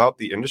channel about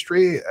the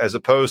industry as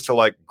opposed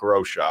to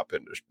grow shop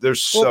industry.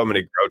 There's so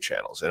many grow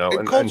channels,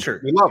 and culture.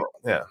 And we love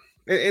them. Yeah.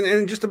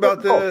 And just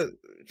about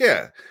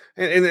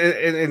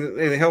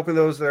and helping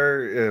those that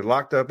are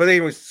locked up. But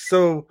anyways,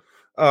 so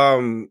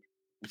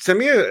send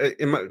me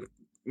in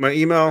my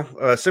email.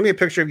 Send me a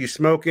picture of you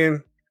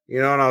smoking,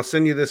 and I'll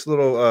send you this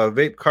little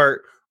vape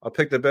cart. I'll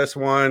pick the best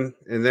one,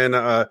 and then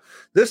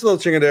this little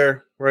chinga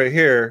there right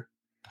here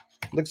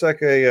looks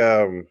like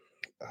a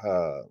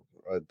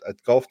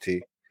golf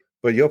tee.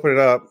 But you open it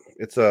up,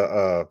 it's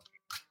a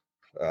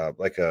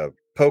like a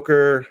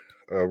poker,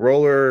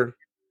 roller,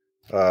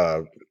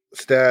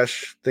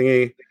 stash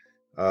thingy.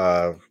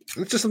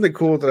 It's just something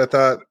cool that I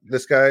thought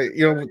this guy,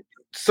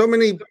 so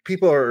many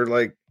people are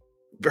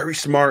very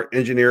smart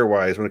engineer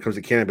wise when it comes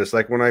to cannabis.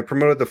 Like when I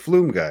promoted the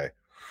Flume guy,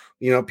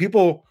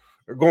 people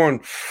are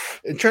going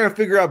and trying to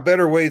figure out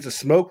better ways to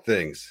smoke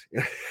things.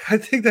 I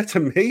think that's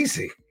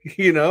amazing.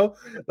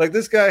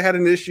 This guy had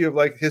an issue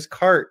of his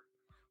cart,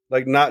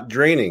 not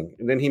draining.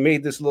 And then he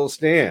made this little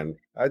stand.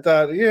 I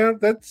thought,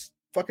 that's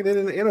fucking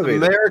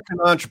innovative. American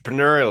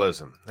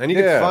entrepreneurialism. And you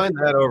can find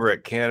that over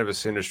at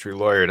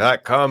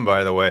cannabisindustrylawyer.com,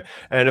 by the way.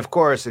 And of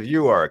course, if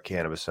you are a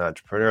cannabis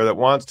entrepreneur that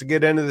wants to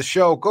get into the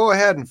show, go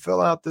ahead and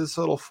fill out this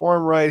little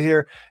form right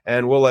here,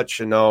 and we'll let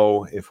you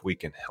know if we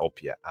can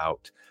help you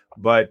out.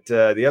 But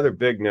the other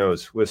big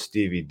news with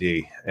Stevie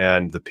D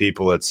and the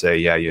people that say,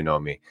 yeah, you know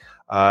me.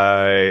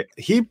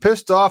 He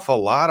pissed off a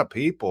lot of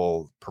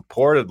people,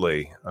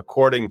 purportedly,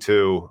 according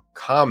to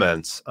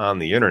comments on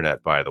the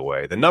internet, by the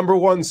way. The number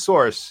one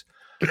source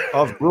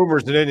of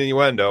rumors and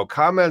innuendo,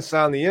 comments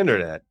on the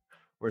internet,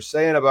 were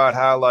saying about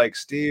how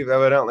Steve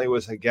evidently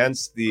was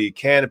against the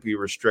canopy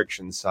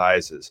restriction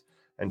sizes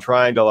and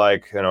trying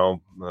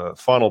to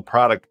funnel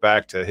product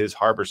back to his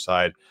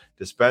Harborside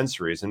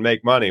dispensaries and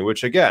make money,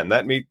 which again,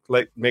 that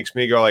makes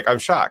me go I'm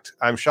shocked.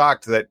 I'm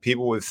shocked that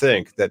people would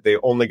think that they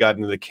only got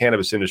into the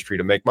cannabis industry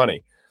to make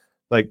money.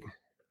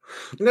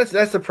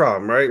 That's the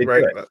problem, right?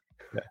 Right.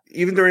 Yeah.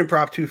 Even during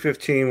Prop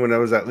 215, when that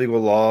was that legal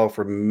law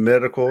for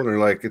medical, and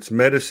they're it's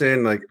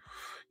medicine,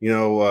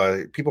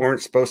 people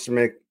aren't supposed to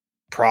make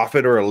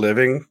profit or a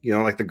living,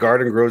 the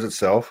garden grows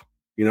itself,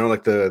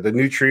 the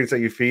nutrients that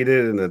you feed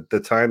it and the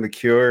time to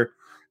cure.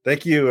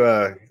 Thank you.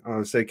 I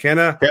want to say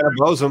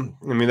cannabism.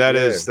 I mean,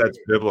 that's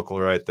biblical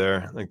right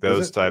there.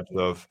 Those types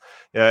of,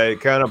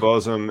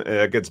 cannabism.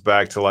 It gets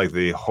back to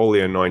the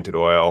holy anointed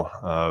oil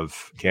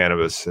of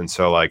cannabis. And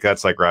so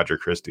that's Roger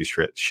Christie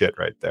shit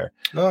right there.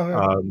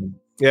 Oh,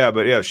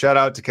 But shout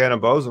out to Ken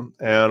and Bosom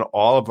and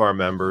all of our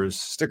members.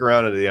 Stick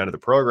around to the end of the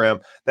program.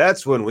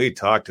 That's when we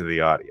talk to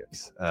the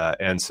audience.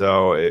 And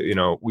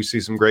so, we see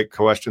some great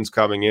questions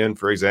coming in.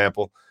 For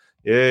example,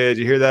 did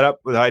you hear that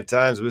up with High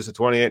Times? Was a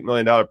 $28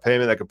 million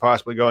payment that could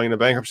possibly go into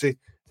bankruptcy?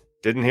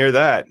 Didn't hear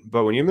that.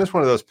 But when you miss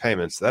one of those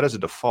payments, that is a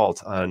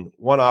default on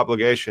one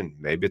obligation.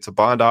 Maybe it's a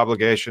bond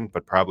obligation,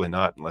 but probably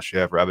not unless you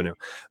have revenue.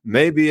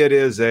 Maybe it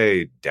is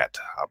a debt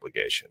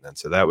obligation. And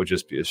so that would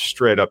just be a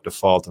straight up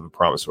default of a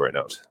promissory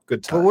note.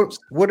 Good times.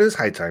 But what is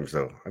High Times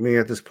though? I mean,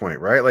 at this point,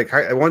 right? Like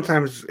at one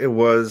time that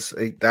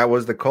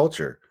was the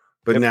culture,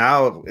 but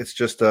now it's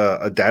just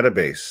a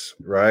database,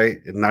 right?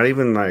 And not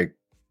even like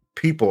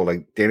people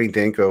like Danny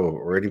Danko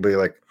or anybody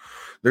like.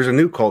 There's a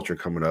new culture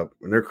coming up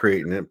and they're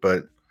creating it,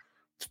 but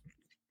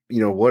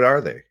what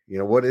are they?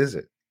 What is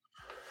it?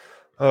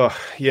 Oh,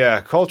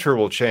 yeah. Culture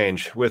will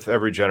change with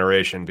every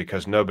generation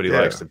because nobody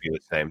likes to be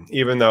the same.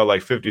 Even though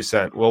like 50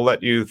 Cent will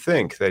let you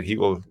think that he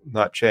will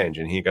not change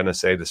and he's going to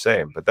say the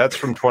same. But that's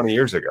from 20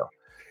 years ago.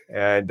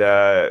 And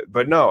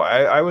but no,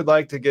 I would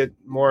like to get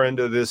more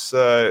into this.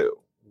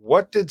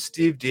 What did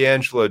Steve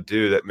D'Angelo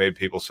do that made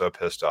people so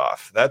pissed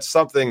off? That's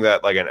something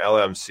that like an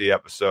LMC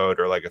episode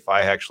or like if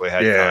I actually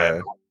had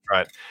time.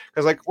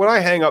 Because like when I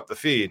hang up the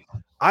feed,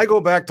 I go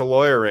back to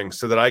lawyering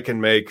so that I can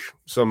make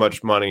so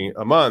much money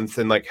a month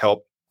and like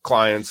help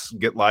clients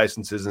get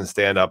licenses and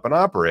stand up and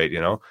operate,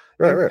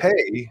 right.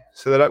 Pay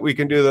so that we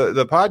can do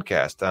the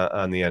podcast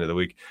on the end of the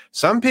week.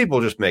 Some people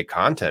just make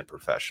content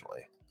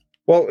professionally.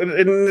 Well,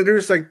 and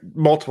there's like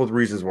multiple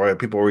reasons why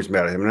people are always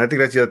mad at him. And I think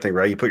that's the other thing,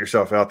 right? You put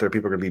yourself out there,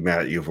 people are going to be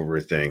mad at you for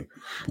everything.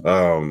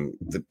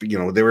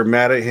 They were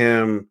mad at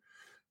him.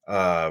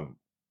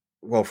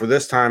 Well, for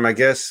this time, I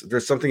guess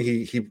there's something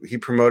he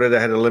promoted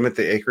that had to limit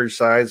the acreage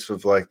size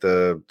of like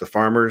the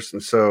farmers,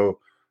 and so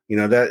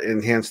that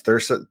enhanced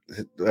their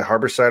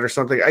harbor side or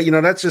something.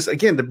 That's just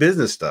again the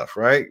business stuff,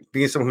 right?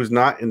 Being someone who's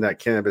not in that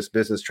cannabis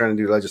business, trying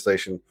to do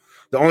legislation,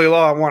 the only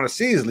law I want to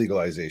see is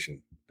legalization.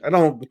 I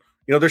don't,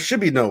 there should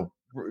be no.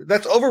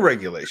 That's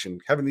overregulation,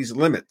 having these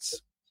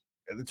limits.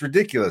 It's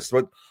ridiculous.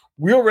 What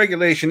real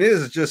regulation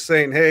is just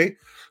saying, hey,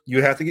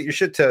 you have to get your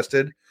shit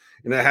tested,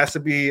 and it has to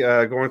be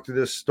going through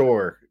this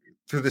store.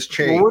 Through this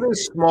chain. Well, what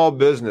is small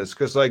business?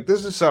 Because like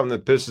this is something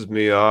that pisses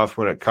me off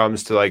when it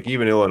comes to like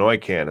even Illinois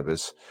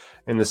cannabis,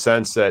 in the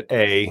sense that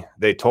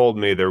they told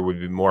me there would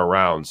be more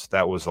rounds.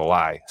 That was a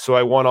lie. So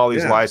I won all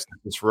these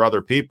licenses for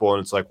other people,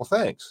 and it's like, well,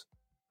 thanks.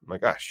 I'm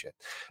like, shit.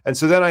 And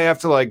so then I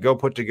have to like go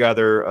put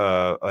together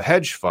a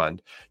hedge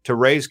fund to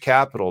raise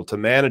capital, to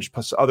manage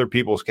other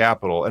people's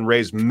capital, and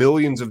raise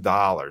millions of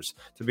dollars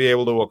to be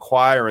able to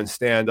acquire and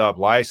stand up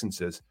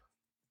licenses.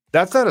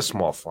 That's not a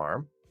small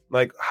farm.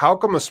 Like, how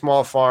come a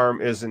small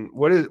farm isn't?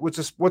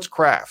 What's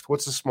craft?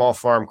 What's a small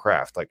farm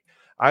craft? Like,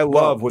 I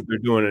love what they're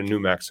doing in New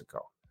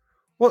Mexico.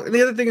 Well,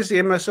 the other thing is the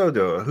MSO,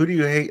 though. Who do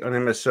you hate on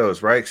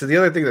MSOs, right? So the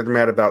other thing that they're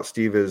mad about,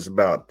 Steve, is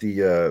about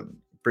the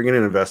bringing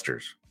in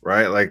investors,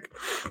 right? Like,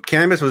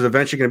 cannabis was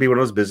eventually going to be one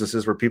of those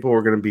businesses where people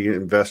were going to be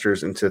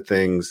investors into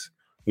things.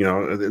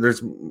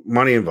 There's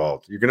money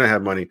involved. You're going to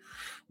have money.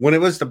 When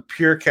it was the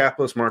pure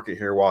capitalist market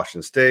here in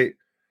Washington State,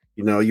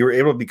 you were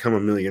able to become a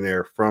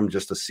millionaire from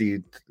just a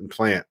seed and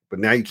plant. But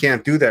now you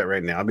can't do that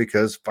right now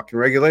because fucking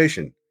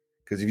regulation.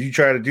 Because if you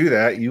try to do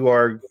that, you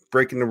are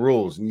breaking the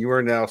rules, and you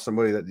are now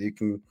somebody that you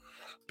can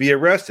be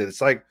arrested.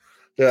 It's like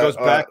it goes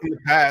back in the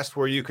past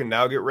where you can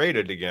now get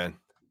raided again.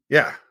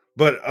 Yeah,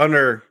 but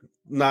under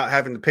not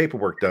having the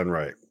paperwork done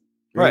right.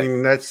 Right. I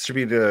mean, that should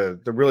be the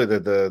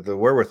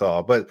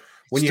wherewithal. But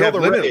when you have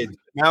raid,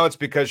 now it's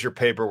because your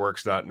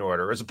paperwork's not in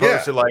order, as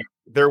opposed to like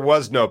there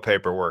was no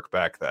paperwork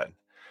back then.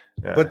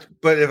 Yeah.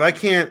 But if I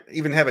can't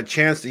even have a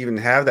chance to even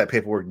have that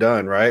paperwork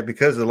done, right?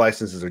 Because the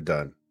licenses are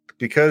done,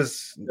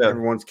 because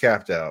everyone's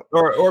capped out,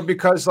 or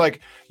because like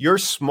your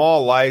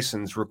small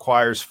license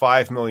requires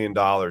 $5 million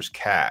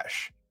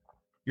cash.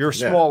 Your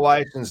small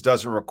license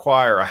doesn't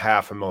require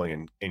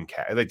 $500,000 in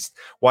cash.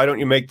 Why don't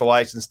you make the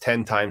license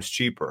 10 times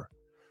cheaper?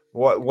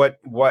 What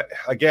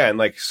again?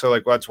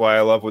 That's why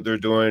I love what they're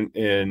doing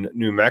in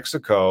New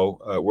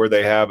Mexico, where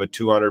they have a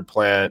 200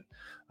 plant.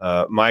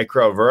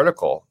 Micro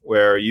vertical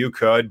where you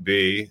could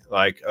be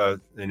like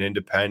an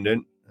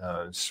independent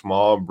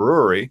small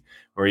brewery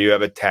where you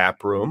have a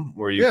tap room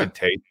where you could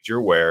taste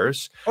your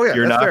wares.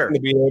 You're not going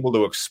to be able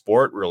to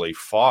export really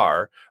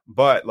far,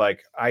 but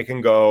like I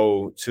can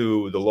go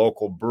to the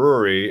local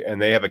brewery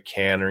and they have a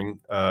canning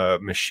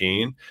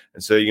machine,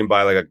 and so you can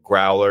buy like a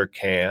growler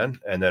can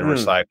and then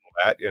recycle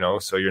that,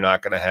 so you're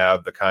not going to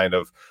have the kind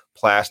of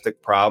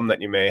plastic problem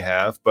that you may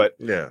have, but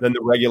then the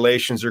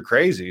regulations are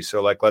crazy.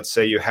 So like, let's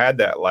say you had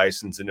that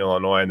license in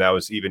Illinois and that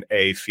was even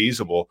A,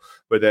 feasible,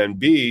 but then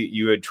B,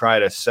 you would try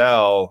to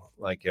sell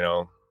like,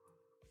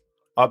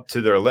 up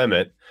to their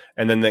limit.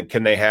 And then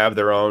can they have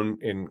their own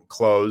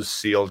enclosed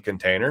sealed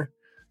container?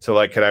 So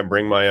like, can I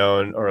bring my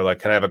own, or like,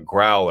 can I have a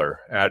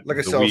growler at like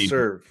a the weed?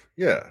 self-serve?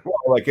 Yeah. Well,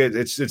 like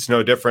it's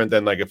no different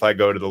than like if I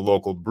go to the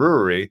local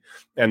brewery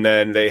and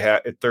then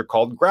they're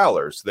called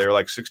growlers. They're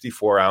like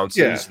 64 ounces.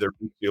 Yeah. They're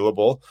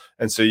refillable,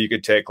 and so you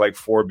could take like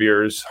 4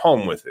 beers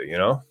home with it.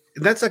 And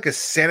that's like a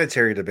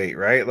sanitary debate,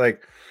 right?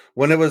 Like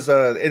when it was,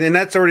 and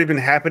that's already been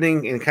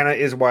happening, and kind of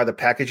is why the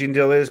packaging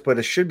deal is, but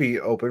it should be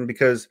open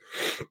because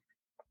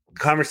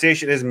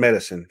conversation is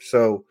medicine.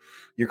 So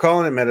you're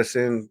calling it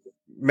medicine.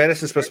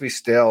 Medicine's supposed to be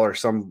stale or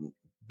some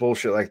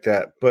bullshit like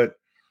that. But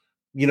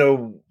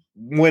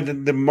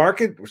when the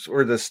market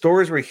or the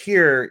stores were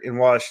here in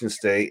Washington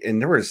State,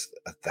 and there was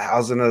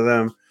 1,000 of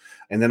them,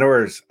 and then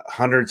there was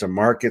hundreds of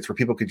markets where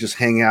people could just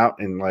hang out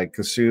and like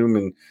consume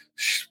and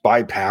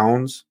buy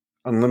pounds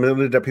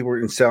unlimited that people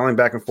were selling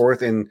back and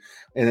forth and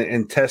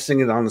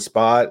testing it on the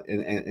spot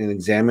and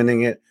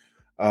examining it.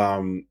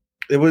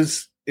 It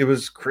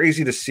was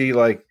crazy to see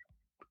like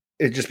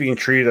it just being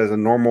treated as a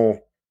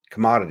normal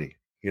commodity.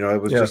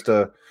 It was just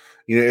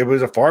it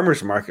was a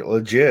farmer's market,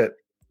 legit,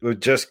 with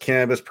just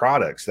cannabis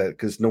products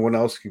because no one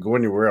else could go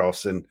anywhere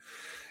else. And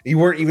you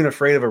weren't even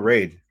afraid of a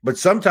raid. But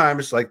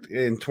sometimes, like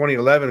in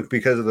 2011,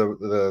 because of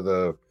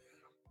the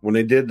when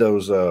they did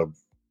those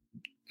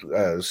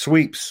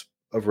sweeps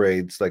of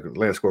raids, like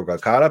Lance Score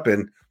got caught up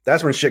in,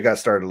 that's when shit got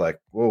started. Like,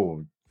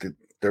 whoa,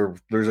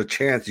 there's a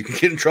chance you can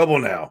get in trouble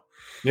now.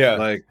 Yeah,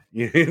 like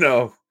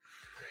and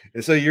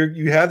so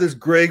you have this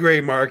gray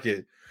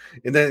market,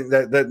 and then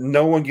that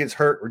no one gets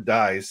hurt or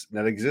dies, and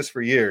that exists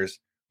for years.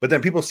 But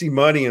then people see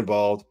money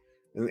involved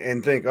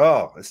and think,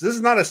 oh, this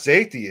is not a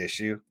safety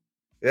issue.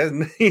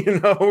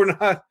 We're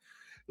not,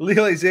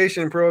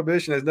 legalization and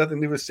prohibition has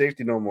nothing to do with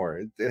safety no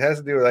more. It has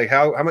to do with like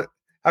how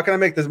can I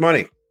make this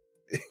money?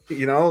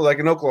 Like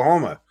in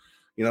Oklahoma,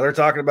 they're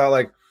talking about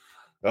like,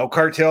 well,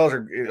 cartels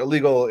are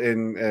illegal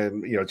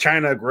and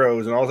China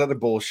grows and all this other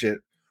bullshit.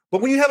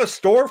 But when you have a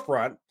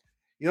storefront,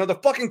 the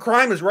fucking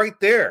crime is right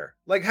there.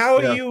 Like, how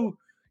are you?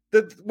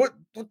 What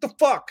the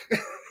fuck?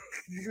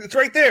 It's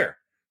right there.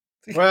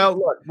 Well,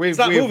 look, we've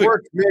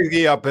worked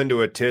Miggy up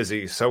into a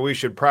tizzy, so we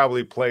should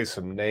probably play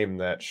some Name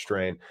That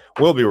Strain.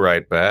 We'll be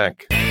right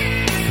back.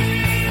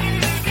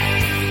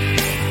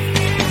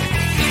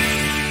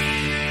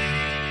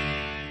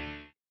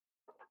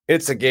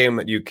 It's a game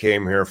that you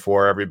came here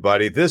for,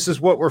 everybody. This is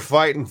what we're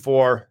fighting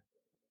for.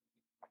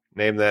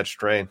 Name That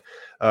Strain.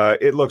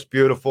 It looks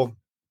beautiful.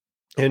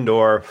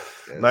 Indoor,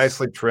 yes.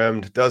 Nicely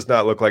trimmed. Does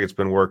not look like it's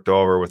been worked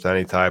over with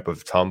any type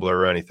of tumbler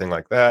or anything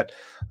like that.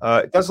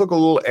 It does look a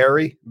little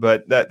airy,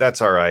 but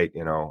that's all right.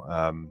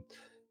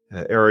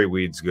 Airy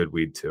weed's good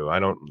weed too. I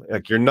don't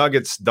like your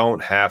nuggets.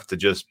 Don't have to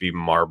just be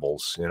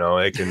marbles.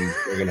 They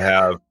can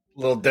have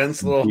little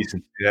dense little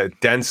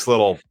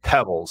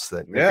pebbles.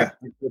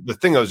 The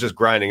thing I was just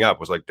grinding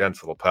up was like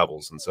dense little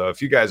pebbles. And so if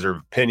you guys are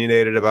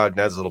opinionated about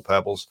dense little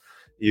pebbles,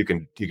 you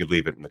could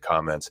leave it in the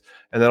comments.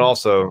 And then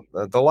also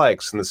the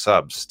likes and the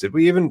subs. Did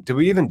we even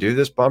do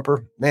this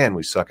bumper? Man,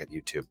 we suck at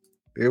YouTube.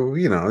 It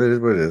is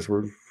what it is.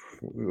 We're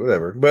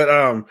whatever. But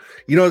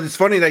it's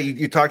funny that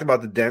you talked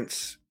about the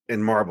dents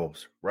and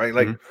marbles, right?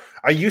 Like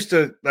I used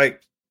to,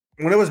 like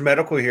when it was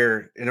medical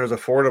here and it was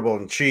affordable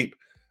and cheap,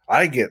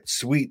 I get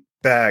sweet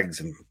bags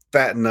and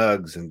fat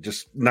nugs and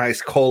just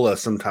nice cola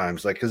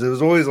sometimes, like because it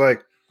was always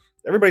like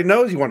everybody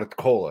knows you want a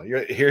cola.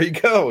 Here you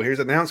go. Here's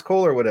an ounce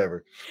cola or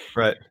whatever.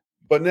 Right.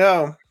 But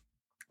now,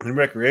 in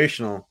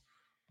recreational,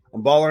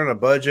 I'm balling on a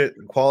budget.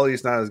 The quality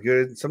is not as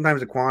good.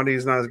 Sometimes the quantity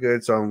is not as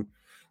good. So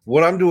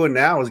what I'm doing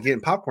now is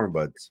getting popcorn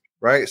buds,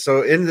 right?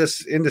 So in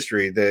this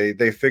industry,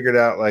 they figured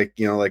out like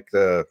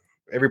the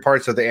every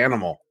parts of the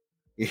animal,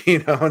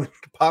 the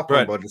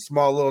popcorn bud, the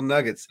small little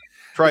nuggets.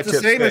 It's the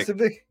same as the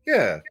big,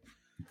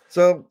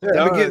 So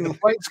I'm getting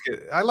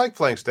I like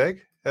flank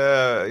steak.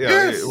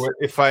 Yes.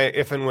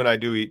 If and when I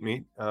do eat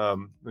meat,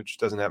 which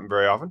doesn't happen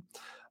very often.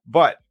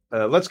 But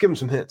let's give them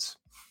some hints.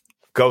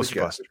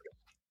 Ghostbusters.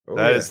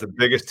 That is the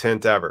biggest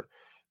hint ever.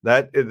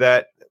 But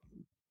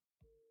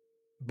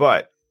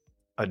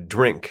a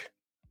drink,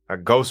 a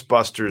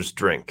Ghostbusters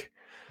drink.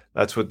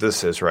 That's what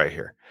this is right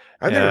here.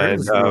 I've never heard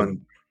this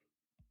one.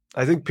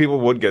 I think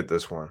people would get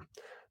this one.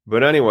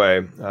 But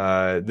anyway,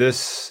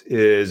 this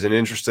is an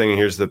interesting.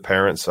 Here's the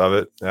parents of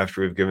it.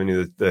 After we've given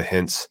you the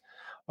hints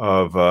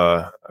of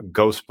a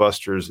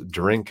Ghostbusters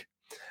drink,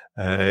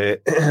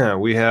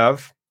 we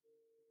have.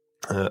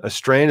 A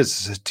strain is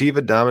a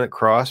sativa dominant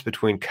cross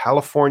between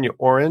California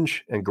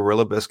Orange and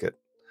Gorilla Biscuit.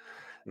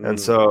 And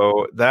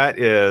so that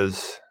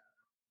is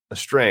a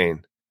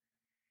strain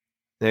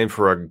named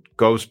for a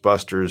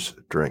Ghostbusters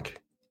drink.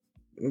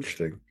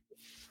 Interesting.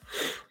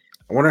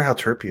 I wonder how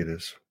terpy it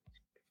is.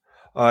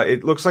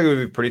 It looks like it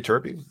would be pretty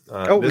terpy.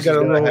 We got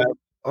a little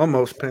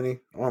almost penny.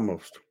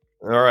 Almost.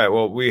 All right.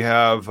 Well, we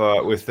have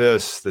with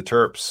this the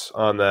terps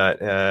on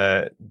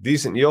that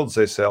decent yields.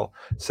 They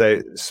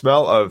say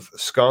smell of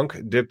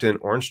skunk dipped in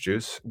orange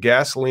juice,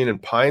 gasoline,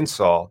 and pine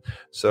sol.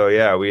 So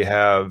yeah, we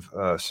have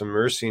some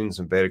myrcene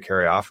and beta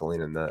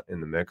caryophyllene in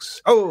the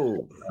mix.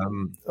 Oh,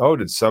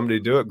 did somebody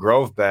do it?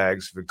 Grove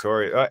Bags,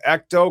 Victoria,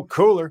 Ecto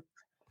Cooler.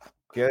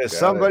 Yeah,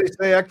 somebody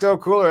say Ecto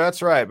Cooler.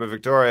 That's right. But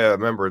Victoria, a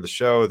member of the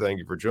show, thank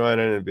you for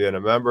joining and being a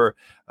member.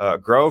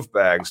 Grove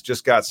bags,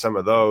 just got some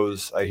of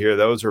those. I hear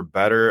those are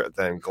better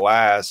than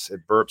glass.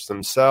 It burps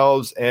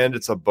themselves, and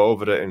it's a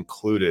Bovida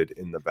included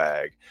in the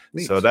bag.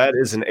 Neat. So that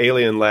is an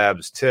Alien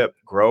Labs tip.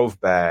 Grove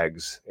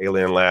bags.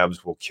 Alien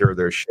Labs will cure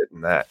their shit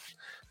in that.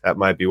 That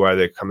might be why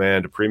they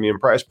command a premium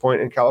price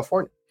point in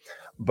California.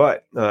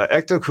 But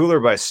Ecto Cooler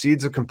by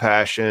Seeds of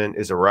Compassion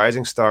is a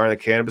rising star in the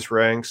cannabis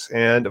ranks,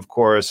 and of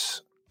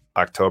course,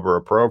 October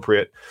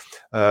appropriate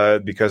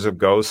because of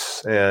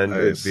ghosts and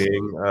it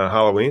being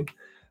Halloween.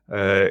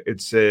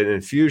 It's an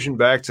infusion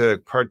back to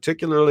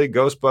particularly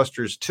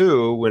Ghostbusters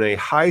 2 when a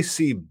high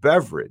C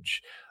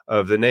beverage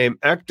of the name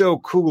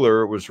Ecto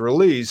Cooler was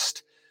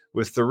released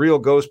with the real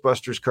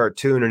Ghostbusters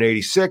cartoon in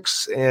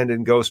 86 and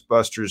in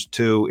Ghostbusters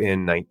 2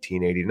 in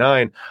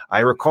 1989. I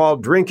recall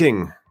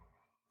drinking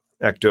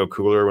Ecto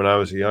Cooler when I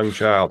was a young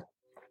child.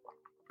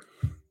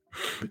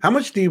 How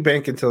much do you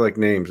bank into like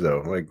names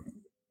though? Like,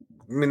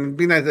 I mean,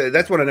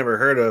 that's what I never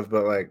heard of,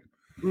 but like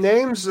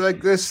names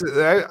like this,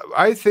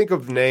 I think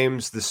of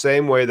names the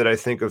same way that I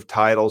think of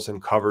titles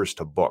and covers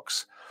to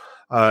books.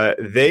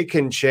 They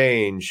can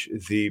change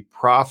the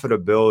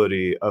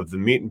profitability of the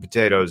meat and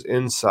potatoes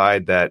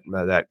inside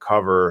that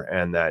cover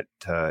and that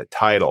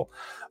title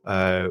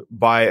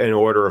by an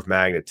order of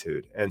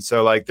magnitude. And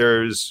so, like,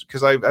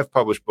 because I've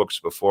published books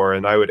before,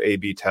 and I would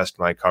A/B test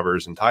my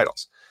covers and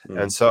titles.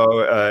 And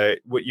so,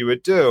 what you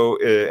would do,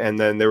 and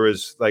then there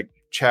was like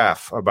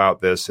chaff about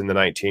this in the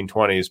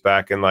 1920s,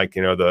 back in like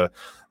the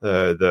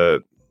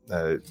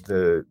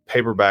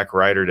paperback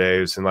writer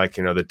days, and like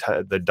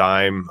the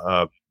dime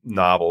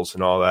novels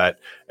and all that.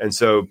 And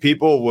so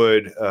people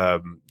would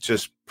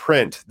just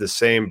print the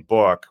same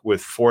book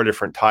with 4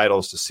 different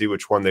titles to see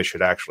which one they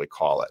should actually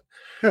call it,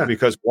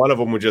 because one of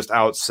them would just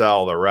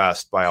outsell the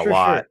rest by a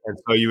lot. And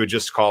so you would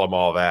just call them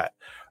all that.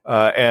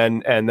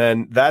 And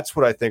then that's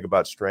what I think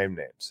about strain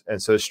names.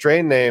 And so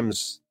strain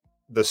names,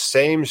 the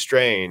same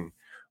strain,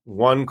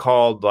 one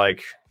called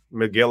like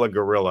Magilla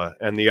Gorilla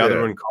and the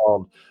other one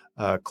called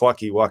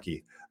Clucky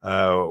Wucky.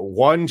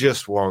 One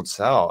just won't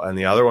sell, and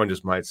the other one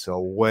just might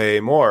sell way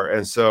more.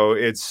 And so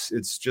it's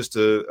just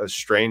a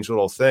strange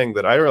little thing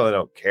that I really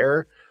don't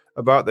care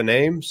about the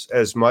names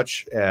as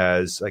much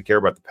as I care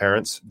about the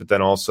parents, but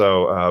then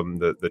also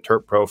the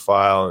terp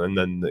profile, and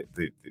then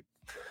the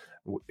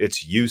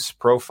its use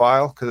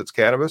profile because it's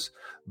cannabis.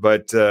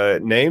 But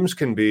names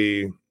can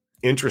be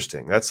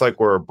interesting. That's like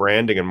where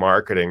branding and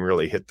marketing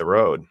really hit the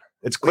road.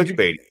 It's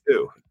clickbaity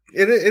too.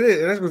 It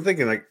is. I've been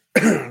thinking like,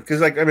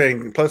 because like, I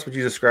mean, plus what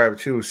you described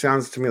too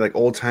sounds to me like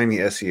old timey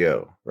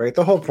SEO, right?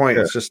 The whole point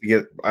is just to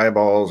get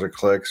eyeballs or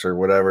clicks or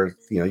whatever.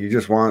 You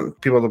just want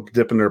people to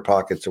dip in their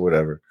pockets or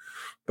whatever.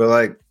 But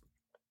like,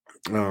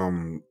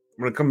 when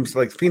it comes to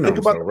like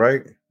phenoms,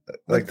 right?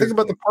 Like think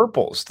about the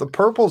purples. The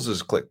purples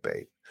is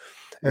clickbait.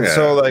 And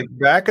so, like,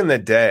 back in the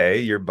day,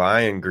 you're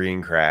buying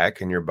green crack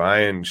and you're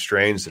buying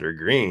strains that are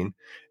green,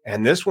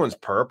 and this one's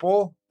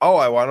purple. Oh,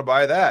 I want to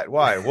buy that.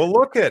 Why? Well,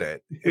 look at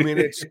it. I mean,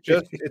 it's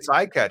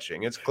eye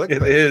catching. It's clickbait.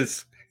 It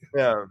is.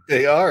 Yeah,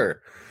 they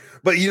are.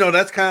 But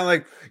that's kind of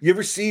like, you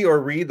ever see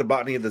or read The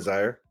Botany of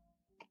Desire?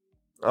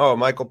 Oh,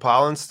 Michael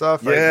Pollan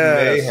stuff.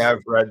 Yes. I may have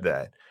read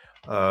that.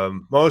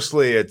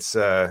 Mostly, it's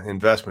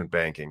investment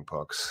banking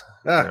books.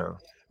 No,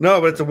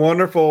 but it's a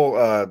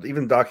wonderful,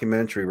 even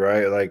documentary,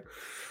 right? Like.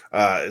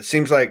 It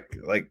seems like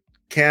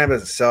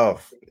cannabis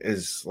itself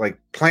is like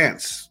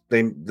plants.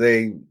 They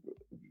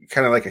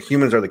kind of like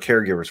humans are the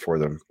caregivers for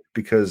them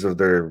because of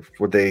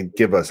what they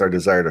give us, our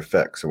desired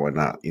effects and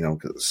whatnot.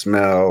 Because of the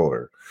smell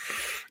or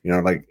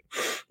like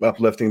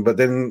uplifting. But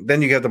then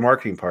you have the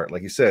marketing part,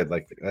 like you said.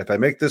 Like, if I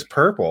make this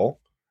purple,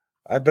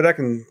 I bet I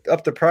can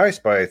up the price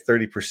by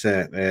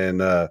 30%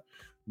 and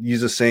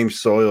use the same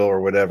soil or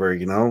whatever.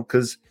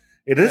 Because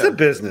it is a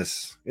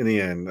business in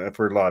the end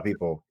for a lot of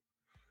people.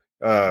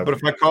 But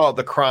if I call it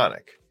the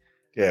chronic,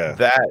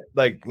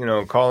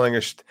 that calling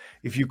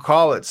if you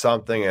call it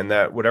something and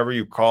that whatever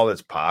you call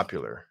it's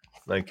popular,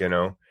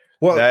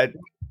 that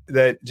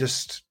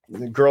just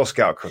Girl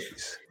Scout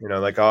cookies,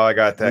 like, oh, I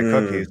got that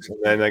cookies,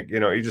 and then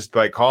you just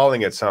by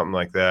calling it something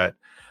like that,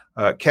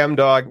 Chem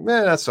Dog,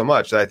 not so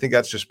much. I think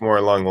that's just more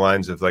along the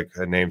lines of like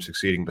a name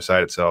succeeding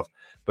beside itself,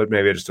 but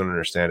maybe I just don't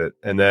understand it.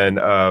 And then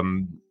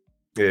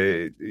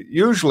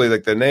usually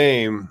like the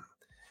name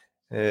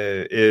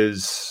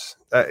is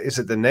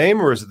it the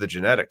name or is it the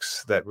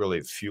genetics that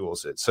really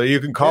fuels it? So you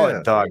can call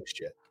it dog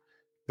shit,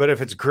 but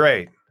if it's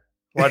great,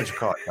 why did you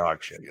call it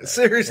dog shit?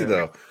 Seriously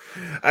though,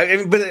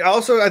 but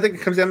also I think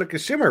it comes down to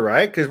consumer,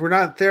 right? Because we're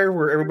not there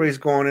where everybody's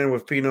going in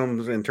with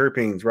phenoms and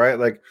terpenes, right?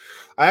 Like,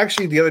 I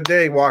actually the other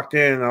day walked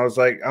in and I was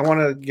like, I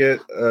want to get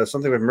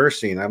something with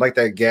myrcene. I like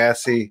that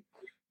gassy,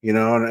 and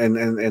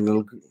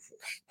the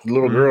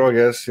little girl, I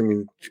guess,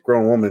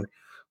 grown woman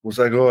was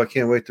like, oh, I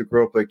can't wait to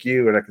grow up like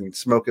you, and I can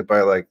smoke it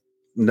by like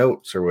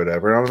notes or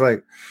whatever. And I was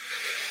like,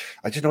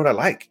 I just know what I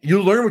like.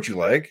 You'll learn what you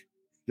like.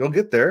 You'll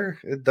get there.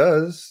 It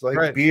does.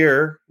 Like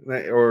beer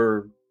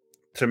or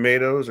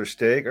tomatoes or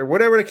steak or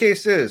whatever the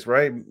case is,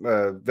 right?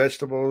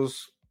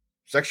 Vegetables,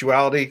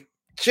 sexuality.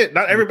 Shit,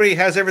 not everybody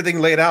has everything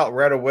laid out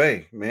right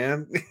away,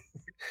 man.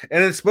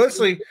 And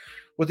especially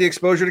with the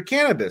exposure to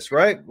cannabis,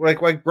 right?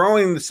 Like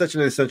growing is such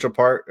an essential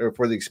part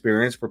for the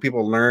experience, for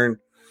people to learn,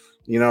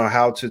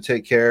 how to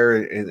take care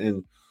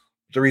and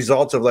the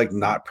results of like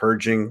not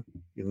purging,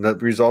 the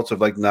results of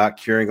like not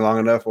curing long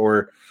enough,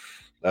 or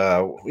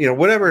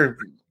whatever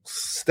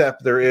step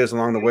there is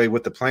along the way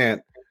with the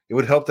plant. It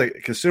would help the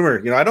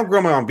consumer. I don't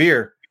grow my own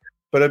beer,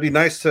 but it'd be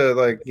nice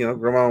to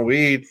grow my own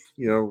weed,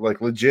 like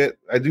legit.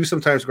 I do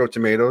sometimes grow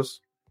tomatoes,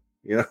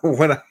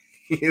 when I,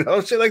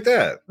 shit like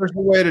that. There's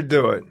a way to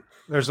do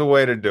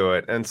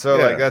it. And so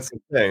like, that's the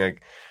thing.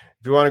 Like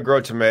if you want to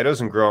grow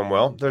tomatoes and grow them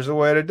well, there's a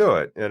way to do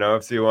it.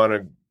 If you want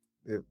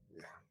to,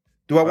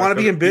 do I want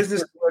to be in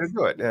business? Way to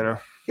do it,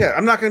 Yeah.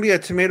 I'm not going to be a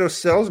tomato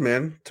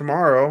salesman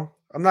tomorrow.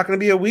 I'm not going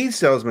to be a weed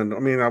salesman. I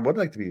mean, I would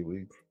like to be a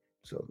weed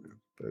salesman,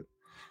 but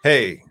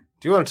hey,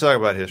 do you want to talk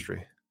about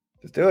history?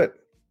 Let's do it.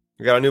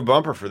 We got a new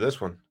bumper for this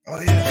one.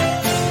 Oh, yeah.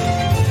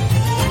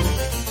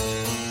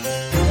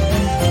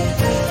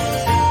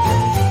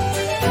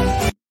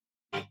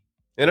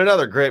 In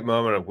another great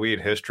moment of weed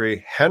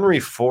history,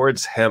 Henry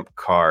Ford's hemp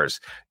cars.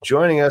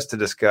 Joining us to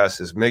discuss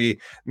is Miggy.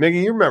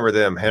 Miggy, you remember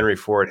them Henry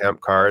Ford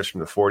hemp cars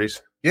from the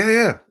 40s?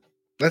 Yeah.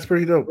 That's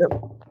pretty dope.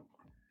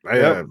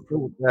 Yep.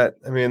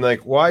 I mean,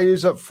 like, why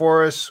use up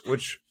forests,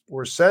 which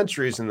were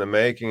centuries in the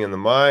making, and the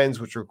mines,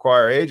 which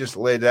require ages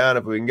to lay down,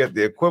 if we can get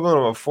the equivalent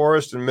of a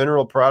forest and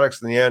mineral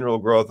products in the annual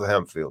growth of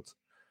hemp fields?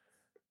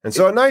 And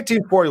so in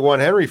 1941,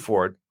 Henry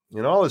Ford,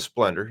 in all his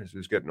splendor, as he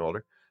was getting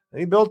older,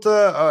 he built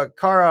a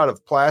car out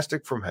of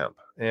plastic from hemp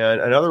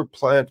and another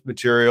plant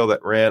material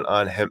that ran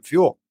on hemp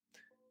fuel.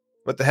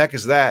 What the heck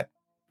is that?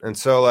 And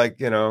so, like,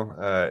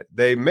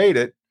 they made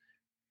it.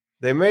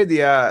 They made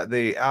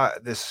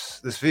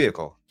this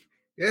vehicle.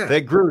 Yeah,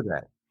 they grew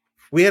that.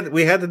 We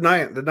had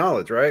the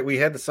knowledge, right? We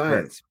had the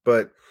science, right.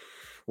 But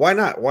why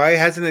not? Why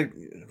hasn't it?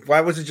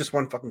 Why was it just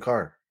one fucking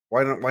car?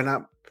 Why not?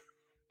 Right.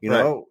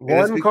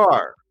 One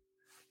car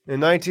in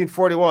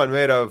 1941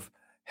 made of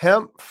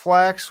hemp,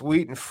 flax,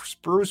 wheat, and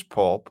spruce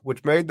pulp,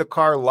 which made the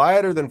car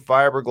lighter than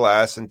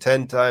fiberglass and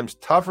 10 times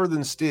tougher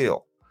than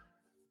steel.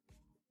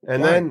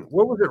 And then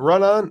what was it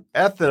run on?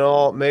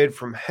 Ethanol made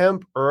from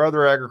hemp or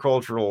other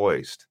agricultural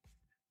waste.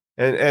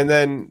 And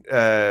then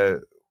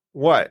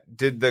what?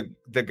 Did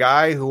the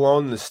guy who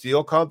owned the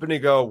steel company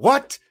go,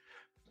 what?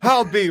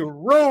 I'll be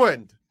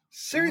ruined.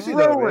 Seriously,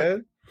 though,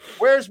 man.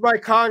 Where's my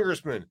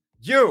congressman?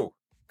 You,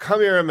 come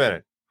here a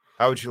minute.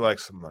 How would you like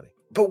some money?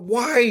 But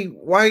why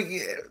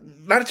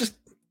not just,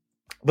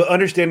 but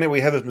understand that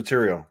we have this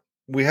material.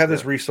 We have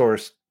this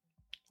resource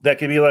that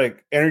can be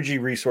like energy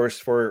resource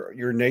for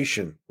your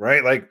nation,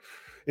 right? Like,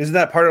 isn't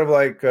that part of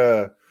like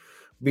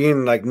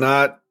being like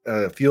not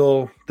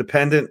fuel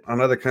dependent on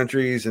other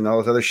countries and all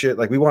this other shit?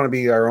 Like, we want to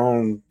be our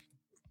own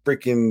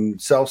freaking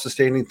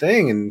self-sustaining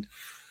thing, and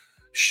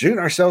shooting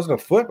ourselves in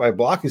the foot by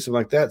blocking something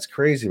like that. It's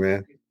crazy,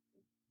 man.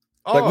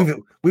 Like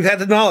we've had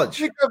the knowledge.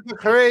 Think of the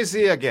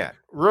crazy again.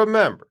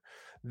 Remember,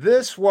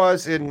 this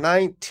was in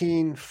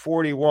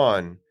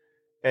 1941,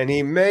 and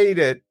he made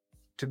it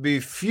to be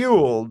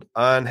fueled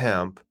on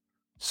hemp,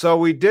 so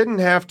we didn't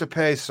have to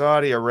pay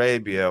Saudi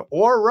Arabia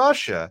or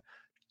Russia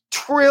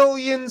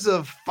trillions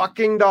of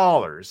fucking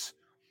dollars.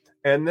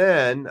 And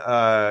then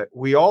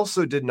we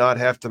also did not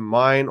have to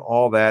mine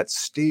all that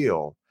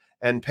steel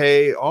and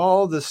pay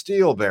all the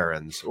steel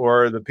barons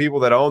or the people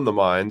that own the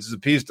mines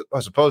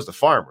as opposed to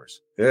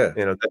farmers. Yeah.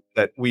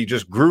 That we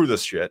just grew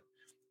this shit.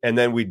 And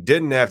then we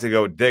didn't have to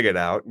go dig it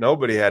out.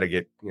 Nobody had to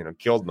get,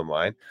 killed in the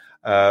mine.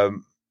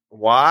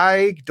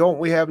 Why don't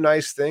we have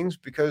nice things?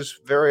 Because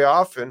very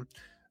often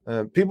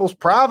people's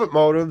profit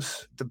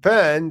motives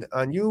depend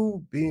on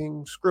you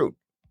being screwed.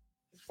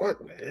 What?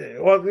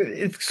 Well,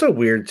 it's so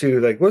weird too.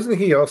 Like, wasn't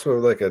he also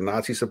like a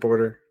Nazi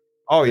supporter?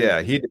 Oh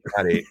yeah, he did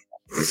not hate.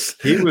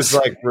 He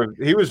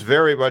was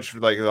very much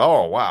like,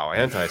 oh wow,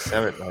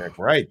 anti-Semitic, like,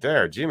 right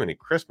there, Jiminy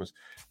Christmas.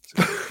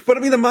 But I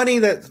mean, the money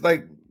that's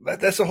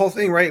the whole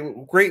thing, right?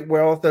 Great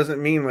wealth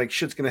doesn't mean like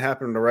shit's going to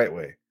happen the right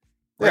way.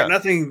 Right? Yeah.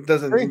 Nothing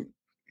doesn't.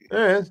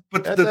 Yeah,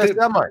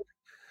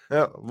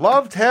 but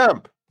loved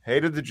hemp,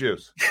 hated the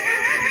Jews.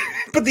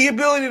 But the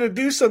ability to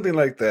do something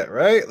like that,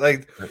 right?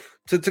 Like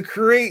to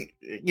create,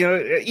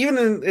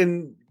 even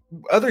in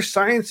other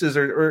sciences,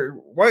 or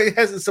why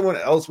hasn't someone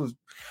else with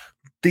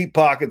deep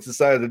pockets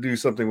decided to do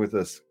something with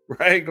this,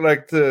 right?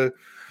 Like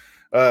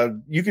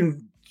you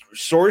can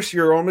source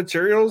your own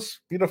materials,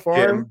 feed a farm.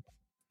 Kim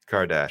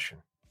Kardashian.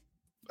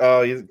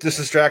 Oh, you just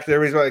distract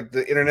everybody, like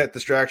the internet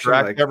distraction.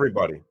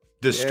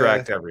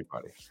 Distract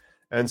everybody.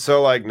 And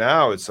so like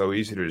now it's so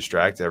easy to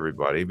distract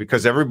everybody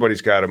because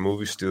everybody's got a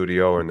movie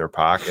studio in their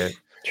pocket.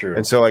 True.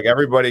 And so like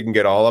everybody can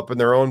get all up in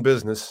their own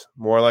business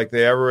more like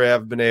they ever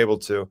have been able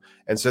to.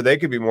 And so they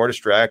could be more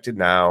distracted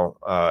now.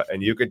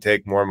 And you could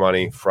take more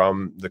money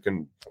from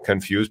the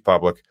confused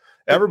public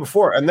ever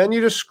before. And then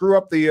you just screw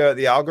up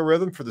the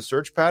algorithm for the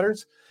search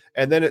patterns.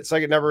 And then it's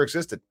like it never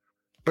existed.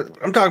 But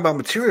I'm talking about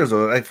materials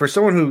though. Like for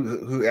someone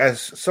who as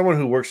someone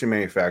who works in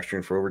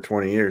manufacturing for over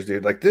 20 years,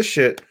 dude, like this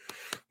shit,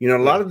 You know,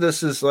 a lot of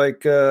this is like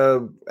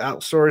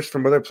outsourced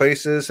from other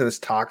places, and it's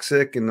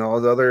toxic and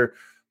all the other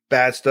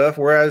bad stuff.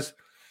 Whereas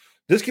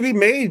this could be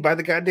made by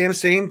the goddamn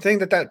same thing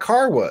that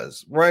car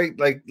was, right?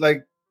 Like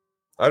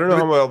I don't know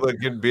how well they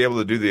could be able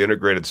to do the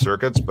integrated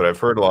circuits, but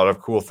I've heard a lot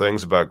of cool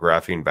things about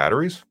graphene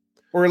batteries,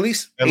 or at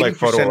least and like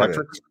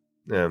photoelectrics.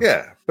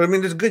 Yeah, but I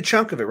mean, there's a good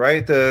chunk of it,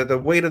 right?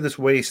 The weight of this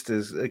waste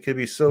it could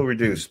be so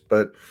reduced,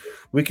 but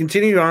we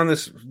continue on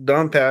this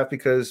dumb path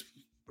because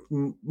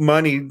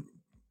money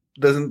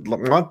doesn't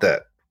want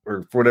that,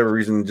 or for whatever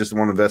reason, just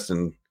want to invest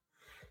in,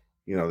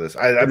 you know, this.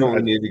 I don't.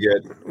 We need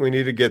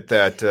to get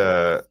that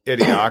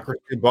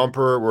idiocracy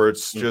bumper where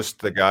it's just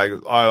the guy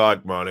goes, I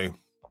like money.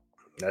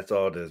 That's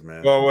all it is,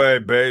 man. Go away,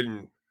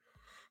 Baden.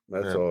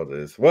 That's all it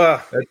is.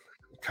 Well, that's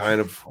kind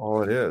of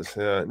all it is.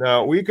 Yeah.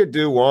 Now we could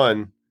do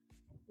one,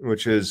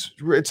 which is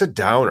it's a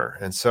downer,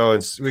 and so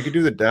we could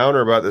do the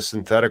downer about the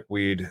synthetic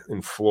weed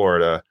in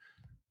Florida,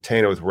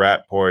 tainted with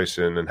rat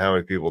poison, and how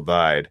many people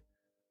died.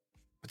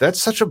 But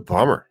that's such a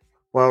bummer.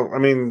 Well, I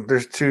mean,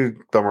 there's two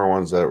bummer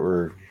ones that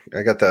were.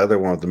 I got the other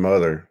one with the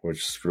mother, which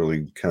is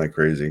really kind of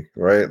crazy,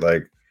 right?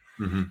 Like,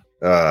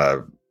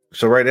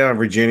 so right now in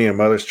Virginia, a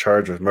mother's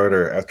charged with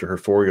murder after her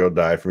 4-year-old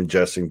died from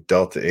ingesting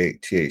Delta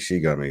 8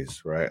 THC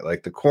gummies, right?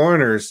 Like the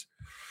coroners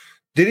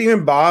didn't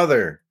even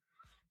bother,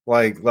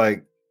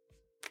 like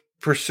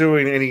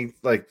pursuing any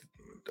like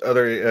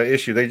other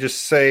issue. They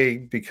just say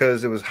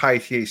because it was high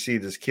THC,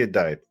 this kid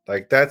died.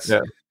 Like that's,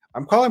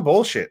 I'm calling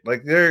bullshit.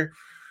 Like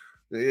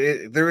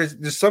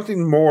there's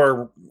something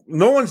more.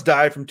 No one's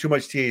died from too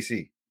much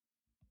THC.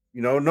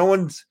 You know, no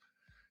one's.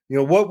 You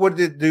know, what would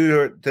it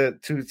do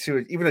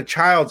to even a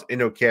child's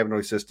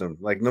endocannabinoid system?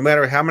 Like no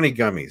matter how many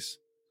gummies.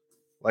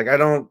 Like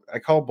I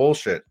call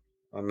bullshit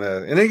on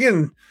the. And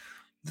again,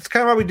 that's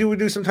kind of what we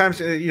do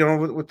sometimes. You know,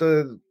 with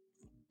the.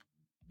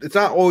 It's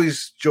not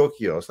always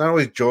jovial. It's not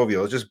always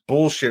jovial. It's just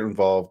bullshit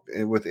involved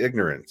with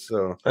ignorance.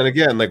 So, and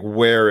again, like,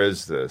 where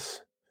is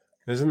this?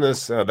 Isn't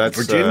this that's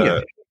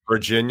Virginia?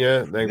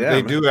 Virginia.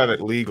 They do have it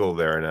legal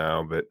there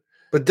now, but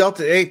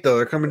Delta 8 though,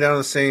 they're coming down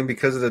the same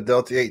because of the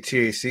Delta 8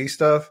 THC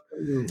stuff.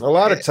 A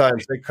lot of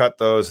times they cut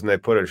those and they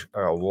put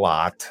a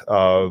lot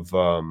of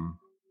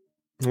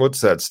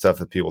what's that stuff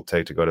that people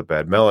take to go to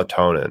bed?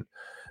 Melatonin,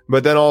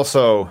 but then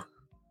also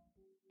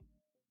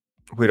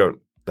we don't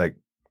like.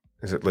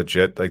 Is it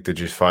legit? Like, did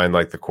you find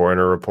like the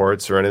coroner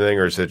reports or anything,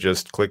 or is it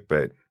just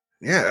clickbait?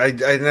 Yeah,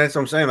 that's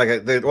what I'm saying.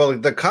 Like,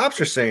 the cops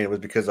are saying it was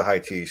because of high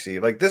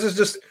THC. Like, this is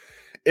just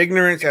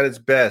ignorance at its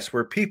best,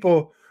 where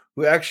people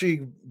who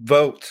actually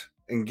vote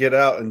and get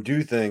out and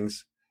do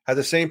things have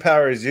the same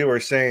power as you are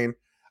saying,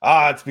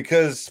 it's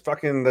because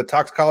fucking the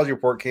toxicology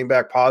report came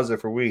back positive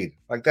for weed.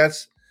 Like,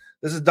 this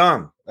is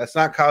dumb. That's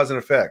not cause and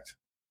effect.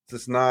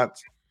 It's not,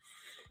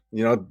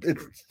 you know,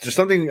 it's just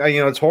something,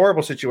 you know, it's a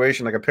horrible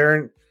situation. Like a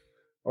parent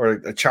or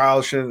a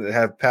child shouldn't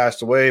have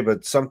passed away,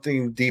 but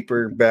something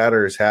deeper,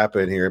 badder has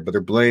happened here. But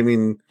they're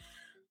blaming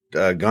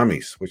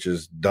gummies, which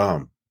is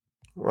dumb.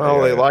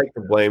 Well, they like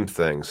to blame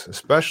things,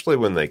 especially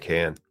when they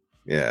can.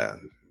 Yeah.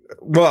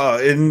 Well,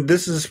 and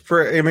this is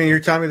for, I mean, you're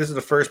telling me this is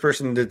the first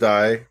person to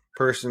die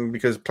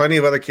because plenty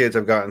of other kids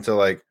have gotten to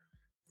like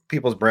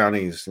people's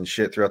brownies and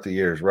shit throughout the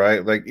years,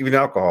 right? Like even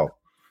alcohol.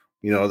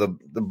 You know,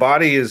 the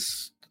body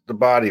is the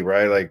body,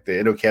 right? Like the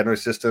endocannabinoid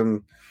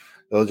system,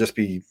 it'll just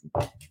be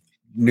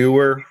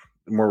newer,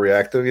 more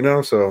reactive, you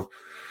know? So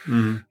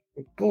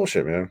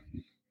bullshit, man.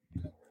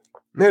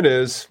 It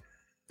is.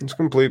 It's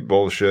complete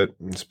bullshit.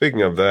 And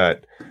speaking of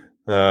that,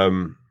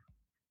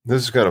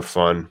 this is kind of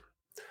fun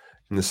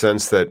in the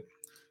sense that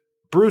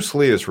Bruce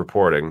Lee is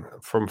reporting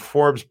from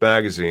Forbes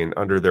magazine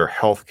under their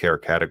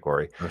healthcare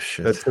category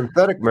that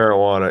synthetic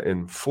marijuana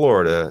in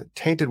Florida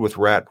tainted with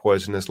rat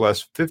poison has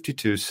left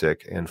 52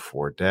 sick and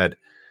 4 dead.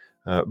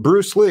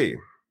 Bruce Lee.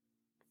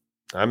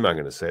 I'm not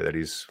going to say that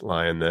he's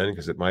lying then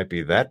because it might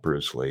be that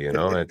Bruce Lee, you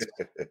know.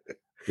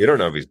 You don't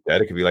know if he's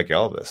dead. It could be like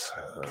Elvis.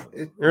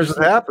 Here's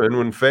what happened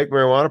when fake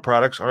marijuana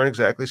products aren't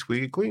exactly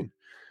squeaky clean.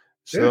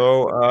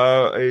 So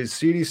a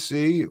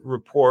CDC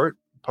report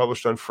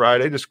published on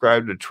Friday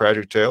described a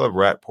tragic tale of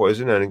rat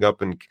poison ending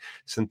up in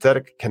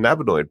synthetic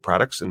cannabinoid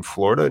products in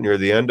Florida near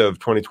the end of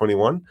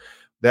 2021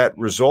 that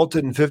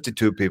resulted in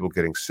 52 people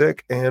getting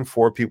sick and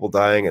 4 people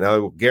dying. And I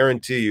will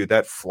guarantee you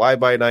that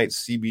fly-by-night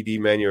CBD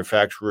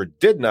manufacturer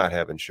did not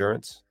have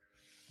insurance,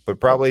 but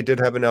probably did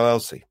have an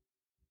LLC.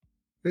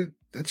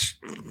 It's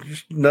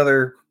just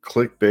another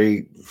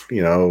clickbait,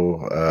 you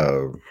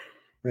know.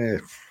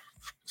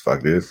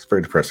 Fuck, dude. It's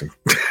very depressing.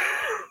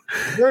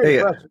 Very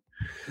depressing.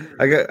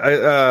 I got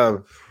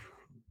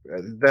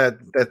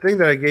that thing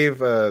that I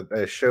gave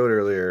I showed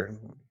earlier.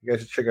 You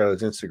guys should check out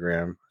his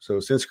Instagram. So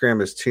his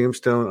Instagram is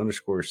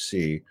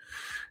tombstone_C,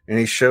 and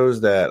he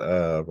shows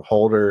that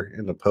holder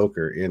and the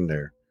poker in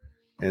there.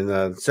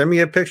 And send me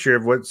a picture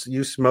of what's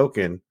you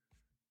smoking,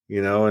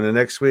 you know. And the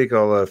next week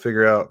I'll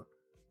figure out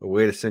a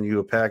way to send you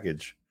a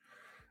package.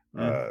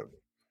 Man,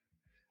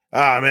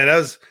 that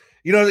was,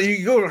 you know,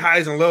 you go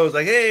highs and lows.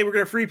 Like, hey, we're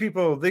gonna free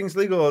people, things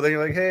legal. Then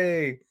you're like,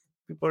 hey,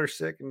 people are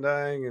sick and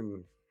dying.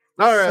 And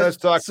all right, let's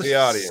talk to the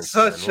audience.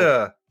 Such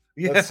a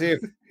Yeah. Let's see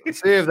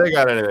if they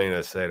got anything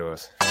to say to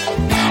us.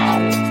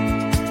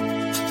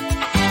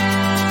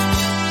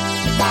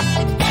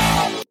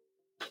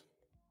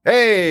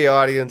 Hey,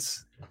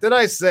 audience! Did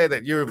I say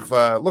that you've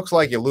looks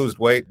like you lose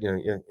weight?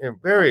 You're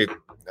very.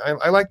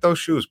 I like those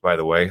shoes, by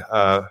the way.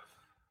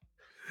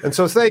 And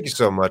so, thank you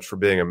so much for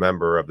being a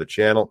member of the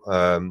channel.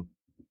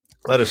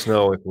 Let us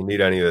know if you need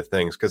any of the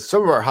things, because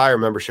some of our higher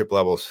membership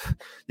levels,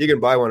 you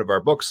can buy one of our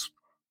books,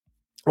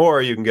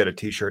 or you can get a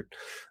T-shirt,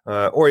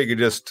 or you can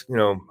just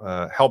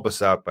help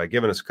us out by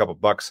giving us a couple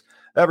bucks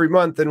every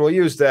month, and we'll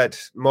use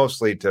that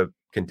mostly to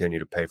continue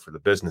to pay for the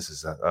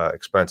business's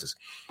expenses.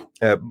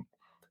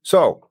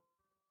 So,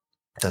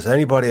 does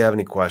anybody have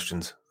any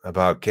questions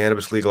about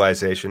cannabis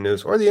legalization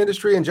news or the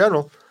industry in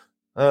general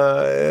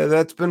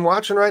that's been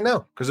watching right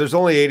now? Because there's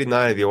only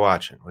 89 of you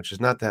watching, which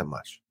is not that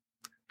much.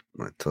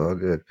 It's all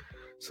good.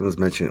 Someone's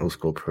mentioning old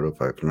school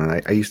prototypes.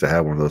 Man, I used to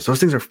have one of those. Those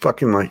things are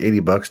fucking like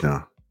 $80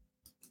 now.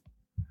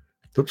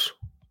 Oops.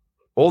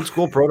 Old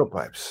school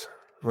prototypes.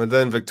 Well,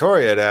 then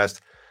Victoria had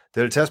asked,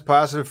 did it test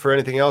positive for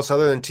anything else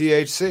other than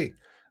THC?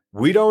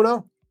 We don't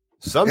know.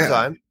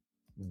 Sometime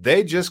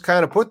they just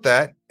kind of put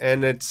that,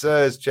 and it's,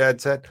 as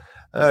Chad said,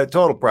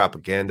 total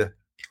propaganda.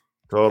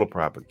 Total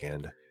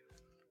propaganda.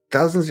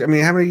 Thousands. I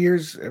mean, how many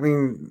years? I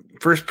mean,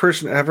 first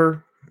person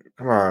ever.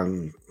 Come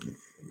on.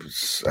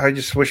 I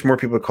just wish more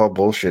people would call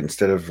bullshit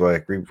instead of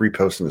like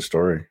reposting the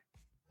story.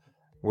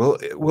 Will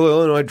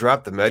Illinois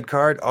drop the med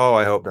card? Oh,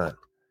 I hope not.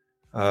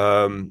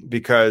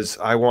 Because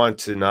I want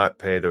to not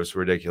pay those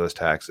ridiculous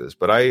taxes.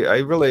 But I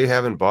really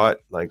haven't bought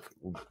I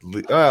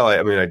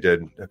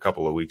did a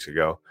couple of weeks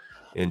ago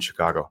in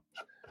Chicago.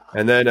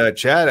 And then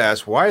Chad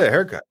asked, why the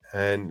haircut?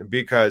 And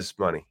because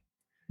money.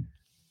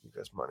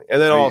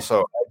 And then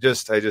also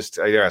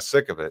I got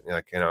sick of it.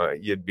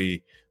 You'd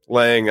be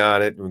laying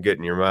on it and get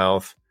in your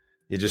mouth.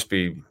 You'd just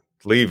be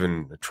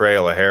leaving a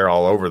trail of hair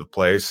all over the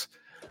place.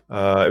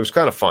 It was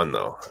kind of fun,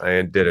 though.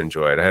 I did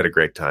enjoy it. I had a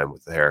great time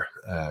with the hair.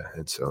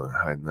 And so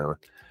I know.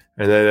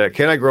 And then,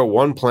 can I grow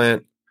one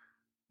plant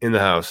in the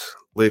house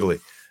legally?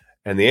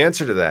 And the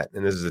answer to that,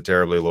 and this is a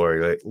terribly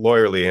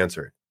lawyerly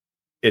answer,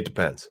 it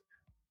depends.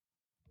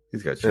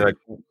 He's got you. Like,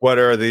 what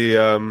are the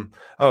in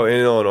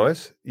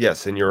Illinois?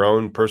 Yes, in your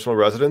own personal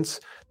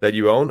residence that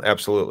you own,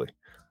 absolutely.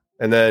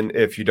 And then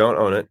if you don't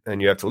own it and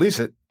you have to lease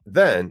it,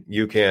 then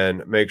you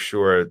can make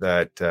sure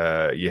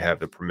that you have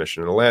the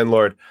permission of the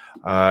landlord.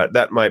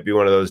 That might be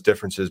one of those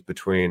differences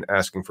between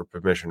asking for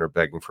permission or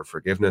begging for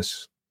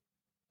forgiveness.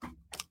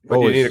 But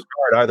you need a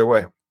card either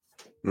way.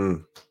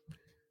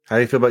 How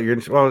do you feel about your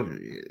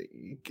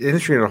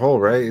industry in a whole,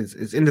 right?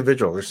 It's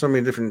individual. There's so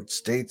many different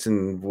states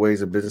and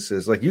ways of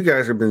businesses. Like you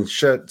guys have been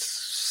shut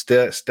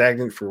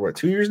stagnant for what,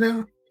 2 years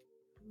now?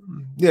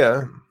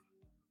 Yeah.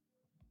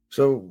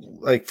 So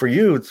like for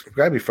you, it's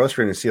gotta be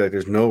frustrating to see like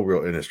there's no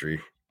real industry.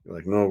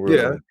 Like no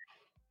real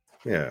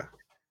yeah.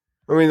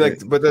 I mean,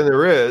 but then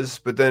there is,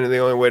 but then the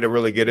only way to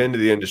really get into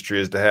the industry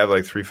is to have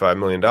like $3-5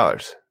 million.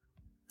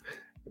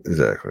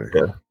 Exactly.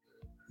 Yeah.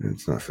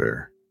 It's not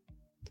fair.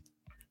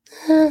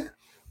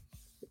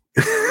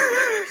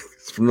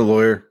 It's from the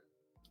lawyer.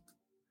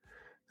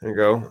 There you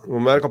go. Will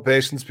medical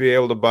patients be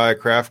able to buy a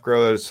craft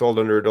grow that is sold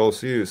under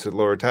adult use at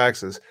lower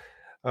taxes?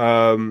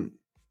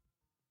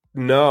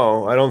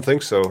 No, I don't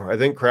think so. I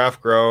think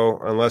craft grow,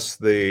 unless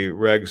the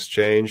regs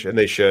change, and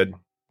they should,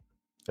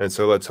 and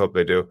so let's hope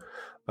they do.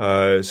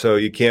 So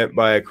you can't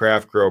buy a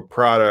craft grow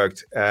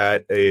product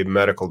at a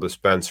medical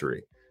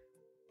dispensary,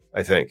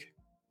 I think,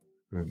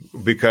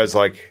 because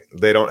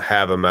they don't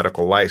have a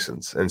medical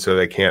license, and so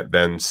they can't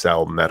then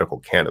sell medical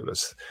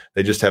cannabis.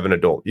 They just have an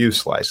adult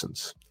use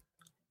license,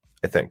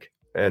 I think.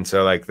 And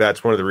so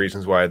that's one of the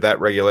reasons why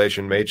that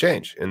regulation may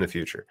change in the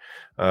future.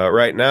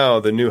 Right now,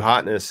 the new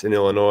hotness in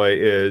Illinois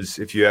is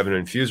if you have an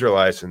infuser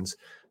license,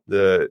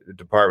 the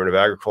Department of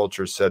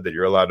Agriculture said that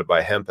you're allowed to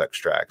buy hemp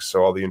extracts.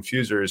 So all the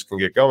infusers can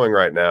get going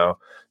right now,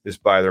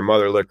 just buy their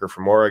mother liquor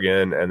from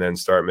Oregon and then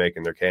start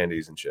making their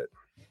candies and shit.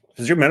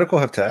 Does your medical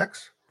have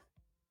tax?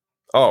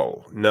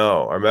 Oh,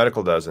 no, our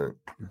medical doesn't.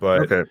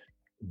 But okay.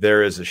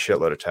 There is a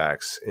shitload of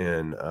tax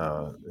in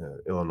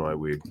Illinois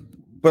weed.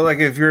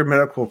 But if you're a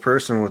medical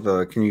person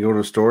can you go to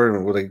a store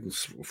and will they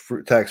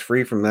tax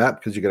free from that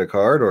because you get a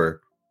card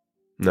or?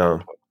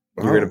 No,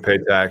 you're going to pay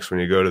tax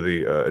when you go to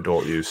the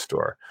adult use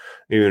store,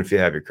 even if you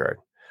have your card.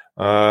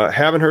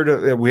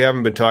 We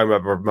haven't been talking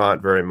about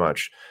Vermont very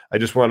much. I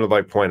just wanted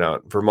to point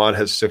out Vermont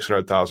has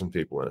 600,000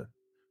 people in it,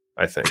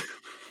 I think.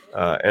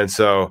 And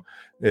so,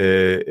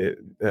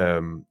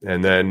 and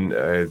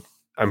then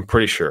I'm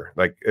pretty sure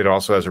it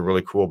also has a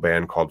really cool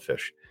band called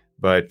Fish.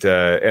 But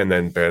and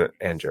then Ben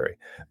and Jerry,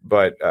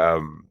 but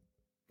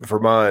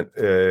Vermont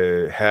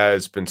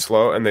has been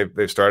slow, and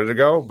they've started to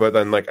go. But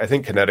then, I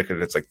think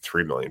Connecticut, it's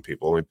 3 million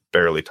people. We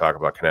barely talk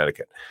about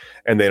Connecticut,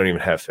 and they don't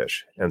even have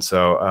fish. And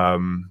so,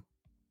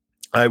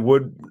 I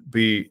would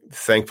be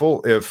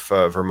thankful if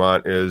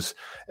Vermont is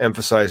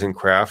emphasizing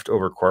craft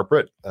over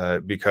corporate,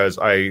 because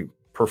I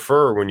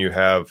prefer when you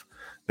have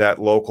that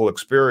local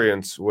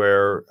experience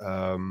where,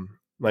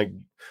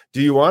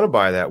 do you want to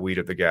buy that weed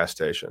at the gas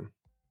station?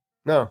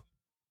 No.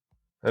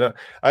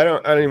 I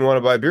don't even want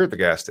to buy beer at the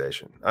gas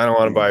station. I don't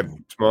want to buy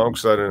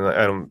smokes. I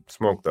don't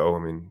smoke though. I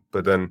mean,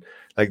 but then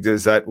like,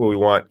 is that what we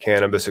want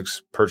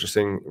cannabis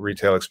purchasing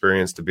retail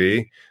experience to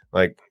be?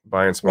 Like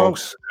buying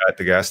smokes at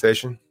the gas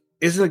station?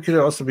 Isn't it could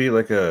also be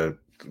like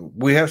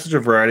we have such a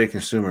variety of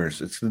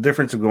consumers. It's the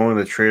difference of going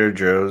to Trader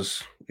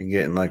Joe's and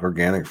getting like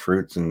organic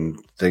fruits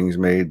and things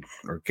made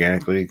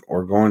organically,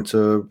 or going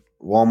to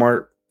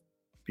Walmart.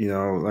 You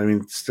know, I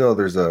mean, still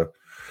there's an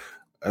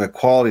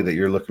equality that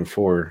you're looking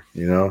for,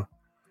 you know.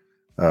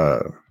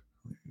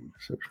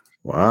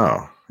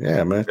 Wow.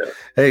 Yeah, man. Yeah.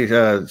 Hey,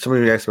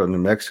 somebody asked about New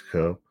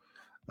Mexico.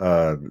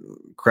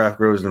 Craft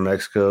growers in New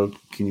Mexico.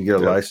 Can you get a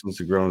license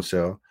to grow and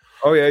sell?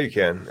 Oh, yeah, you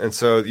can. And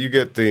so you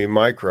get the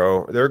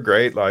micro. They're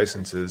great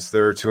licenses.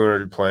 There are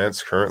 200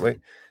 plants currently.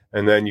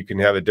 And then you can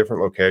have a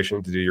different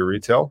location to do your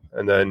retail.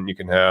 And then you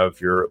can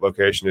have your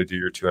location to do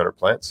your 200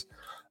 plants.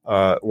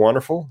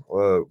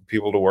 Wonderful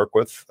people to work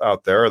with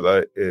out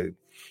there.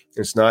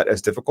 It's not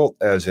as difficult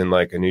as in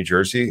like a New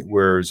Jersey,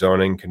 where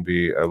zoning can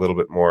be a little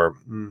bit more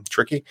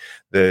tricky.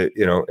 And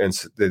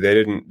they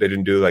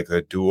didn't do like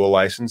the dual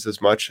license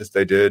as much as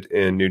they did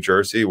in New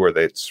Jersey, where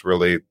it's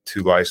really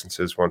 2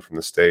 licenses, one from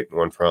the state and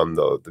one from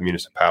the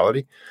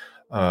municipality.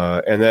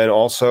 And then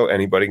also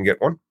anybody can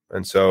get one,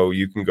 and so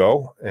you can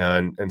go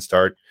and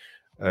start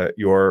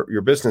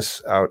your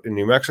business out in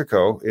New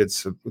Mexico.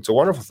 It's a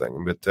wonderful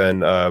thing, but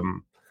then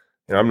I'm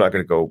not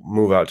going to go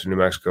move out to New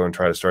Mexico and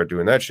try to start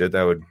doing that shit.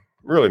 That would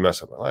really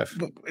mess up my life.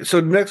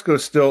 So New Mexico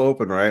is still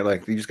open, right?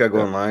 Like you just got to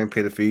go online,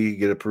 pay the fee,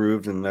 get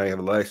approved, and now you have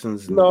a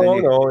license.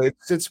 No,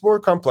 it's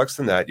more complex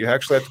than that. You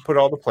actually have to put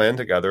all the plan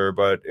together,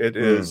 but it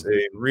is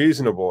a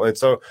reasonable. And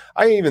so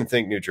I even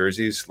think New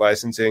Jersey's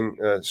licensing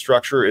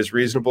structure is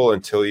reasonable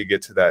until you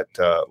get to that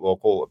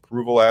local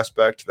approval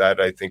aspect. That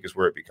I think is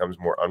where it becomes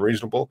more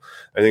unreasonable.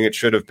 I think it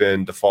should have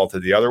been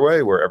defaulted the other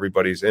way, where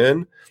everybody's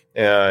in,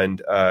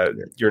 and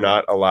you're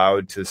not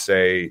allowed to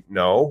say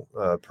no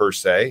per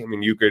se. I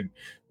mean, you could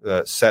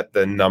set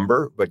the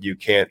number, but you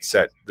can't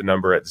set the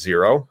number at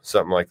 0,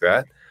 something like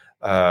that.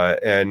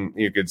 And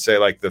you could say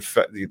like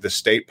the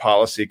state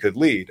policy could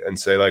lead and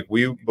say like,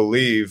 we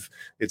believe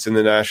it's in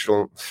the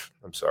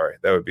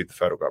that would be the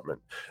federal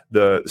government,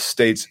 the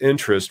state's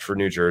interest for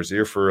New Jersey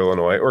or for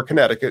Illinois or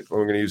Connecticut.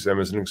 We're going to use them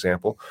as an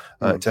example,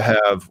 to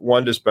have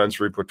one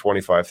dispensary per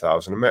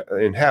 25,000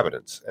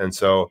 inhabitants. And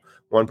so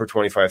 1 per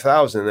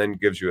 25,000 then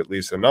gives you at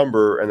least a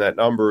number, and that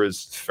number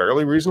is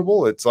fairly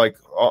reasonable. It's like,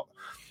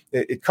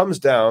 it comes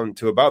down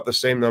to about the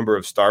same number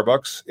of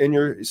Starbucks in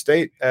your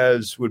state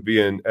as would be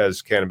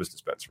as cannabis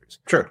dispensaries.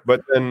 Sure.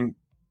 But then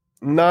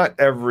not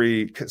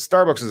every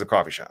Starbucks is a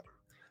coffee shop.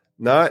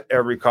 Not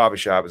every coffee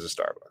shop is a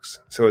Starbucks.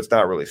 So it's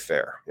not really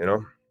fair, you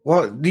know?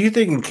 Well, do you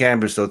think in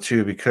cannabis though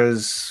too,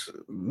 because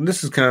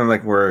this is kind of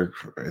like where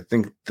I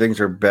think things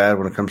are bad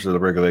when it comes to the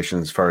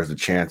regulation as far as the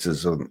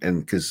chances and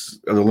because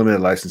of the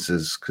limited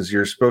licenses, because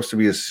you're supposed to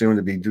be assumed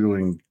to be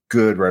doing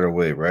good right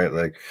away, right?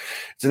 Like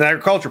it's an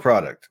agriculture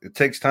product. It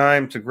takes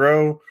time to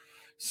grow.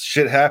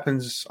 Shit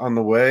happens on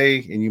the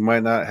way, and you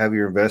might not have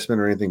your investment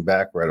or anything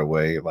back right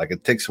away. Like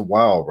it takes a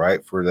while,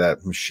 right, for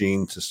that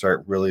machine to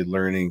start really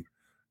learning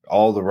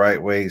all the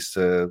right ways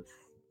to,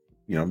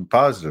 be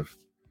positive.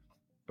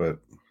 But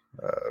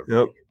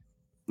Yep.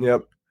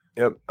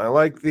 I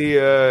like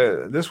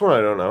the this one.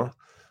 I don't know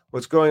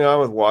what's going on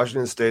with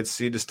Washington State's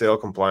seed to stale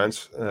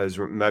compliance. Is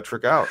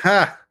Metric out?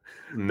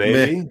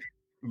 Maybe.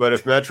 But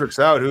if Metric's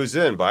out, who's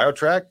in?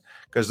 BioTrack?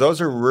 Because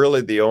those are really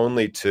the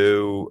only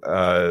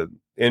 2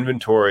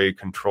 inventory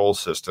control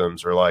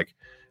systems, or like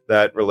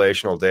that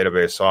relational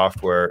database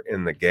software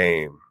in the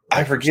game.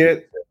 I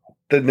forget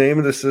the name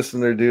of the system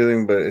they're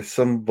doing, but it's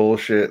some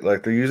bullshit.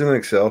 Like they're using an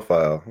Excel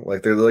file.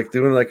 Like they're like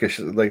doing like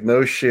like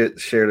no shit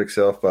shared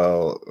Excel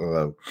file.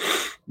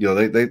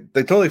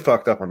 They totally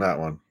fucked up on that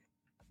one.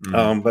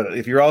 But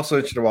if you're also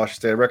interested in Washington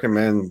State, I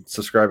recommend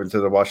subscribing to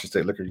the Washington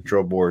State Liquor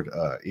Control Board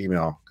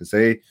email, because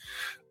they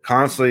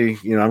constantly,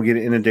 I'm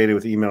getting inundated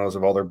with emails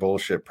of all their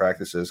bullshit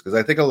practices, because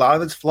I think a lot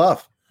of it's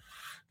fluff.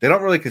 They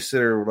don't really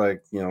consider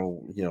like,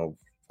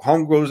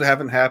 home grows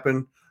haven't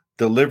happened.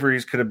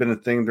 Deliveries could have been a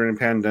thing during the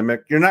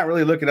pandemic. You're not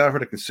really looking out for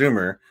the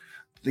consumer.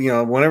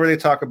 Whenever they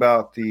talk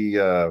about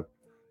the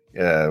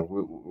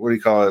what do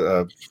you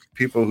call it?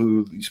 People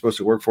who you're supposed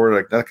to work for,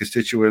 like not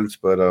constituents,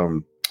 but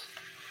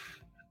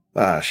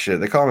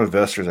they call them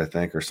investors, I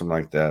think, or something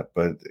like that.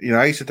 But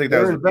I used to think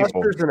that was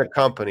investors in a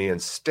company and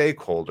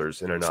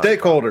stakeholders in a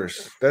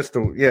stakeholders. That's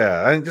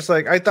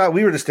I thought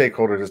we were the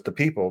stakeholders as the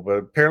people, but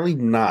apparently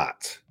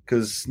not,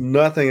 because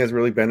nothing has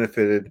really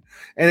benefited.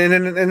 And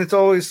it's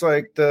always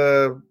like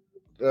the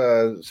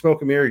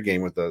smoke and mirror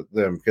game with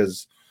them,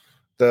 because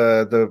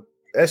the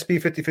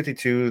SB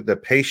 5052, the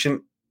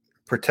Patient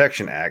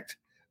Protection Act,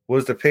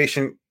 was the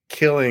patient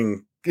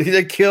killing.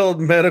 They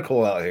killed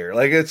medical out here.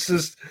 Like it's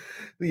just.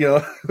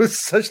 It was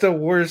such the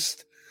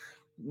worst,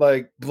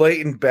 like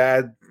blatant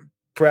bad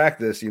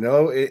practice,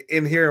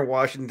 in here in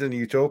Washington,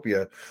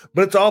 utopia.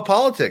 But it's all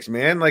politics,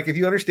 man. Like if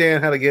you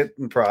understand how to get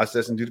in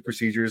process and do the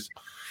procedures,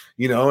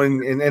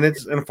 and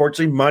it's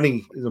unfortunately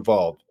money is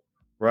involved.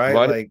 right?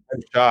 Money, Like,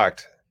 I'm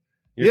shocked.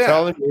 You're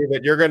telling me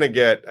that you're going to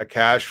get a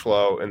cash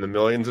flow in the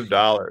millions of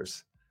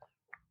dollars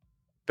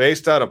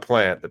based on a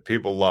plant that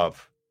people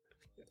love.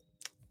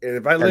 And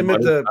if I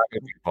limit the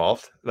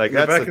involved, like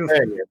that's the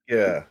thing.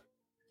 Yeah.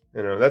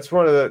 You know, that's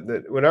one of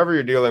the whenever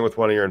you're dealing with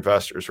one of your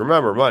investors,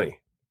 remember money.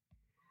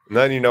 And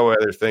then you know what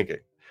they're thinking.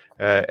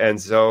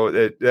 And so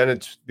then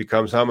it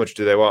becomes how much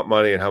do they want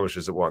money and how much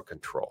does it want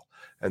control?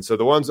 And so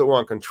the ones that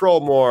want control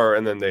more,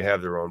 and then they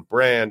have their own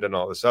brand and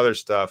all this other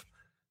stuff,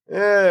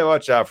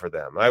 watch out for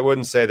them. I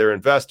wouldn't say they're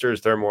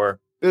investors. They're more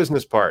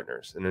business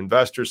partners. An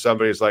investor,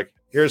 somebody's like,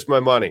 here's my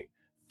money.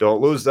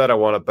 Don't lose that. I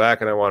want it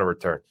back and I want a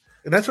return.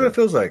 And that's what it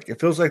feels like. It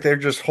feels like their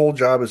just whole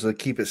job is to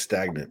keep it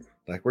stagnant.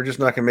 Like, we're just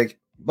not going to make,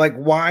 like,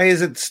 why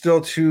is it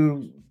still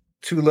two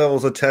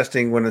levels of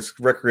testing when it's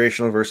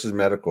recreational versus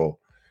medical,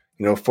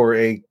 you know, for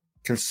a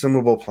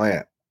consumable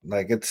plant?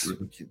 Like, it's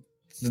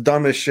the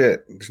dumbest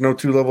shit. There's no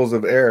 2 levels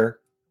of air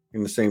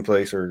in the same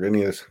place or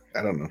any of this.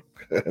 I don't know,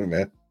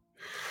 man.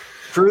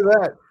 True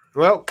that.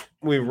 Well,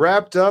 we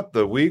wrapped up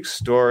the week's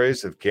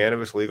stories of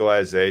cannabis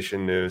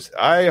legalization news.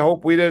 I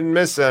hope we didn't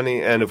miss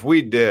any. And if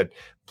we did,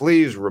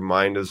 please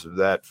remind us of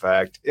that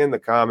fact in the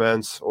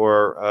comments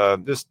or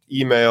just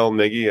email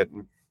Miggy.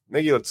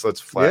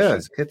 Let's flash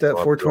this. Hit that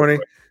 420.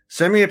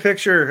 Send me a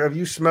picture of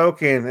you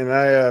smoking, and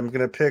I am going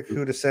to pick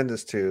who to send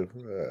this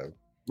to.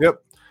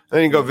 Yep.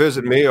 Then you can go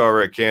visit me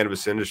over at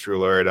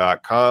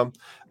CannabisIndustryLawyer.com.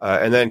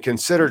 And then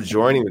consider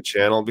joining the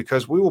channel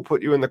because we will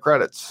put you in the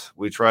credits.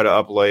 We try to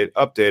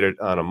update it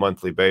on a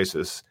monthly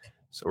basis.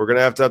 So we're going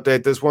to have to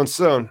update this one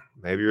soon.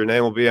 Maybe your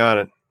name will be on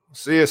it.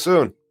 See you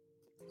soon.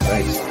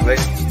 Thanks. Bye.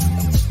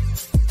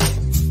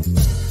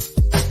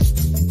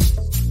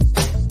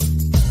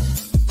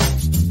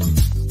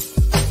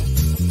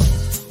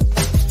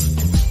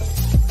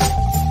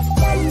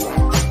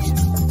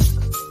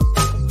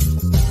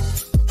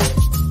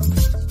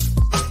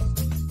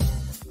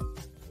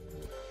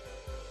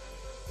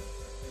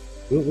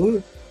 All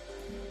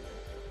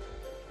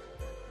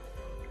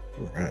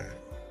right.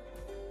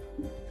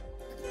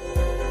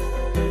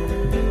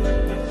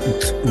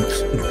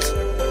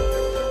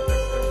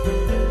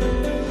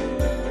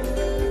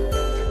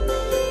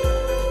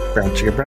 Brown chicken.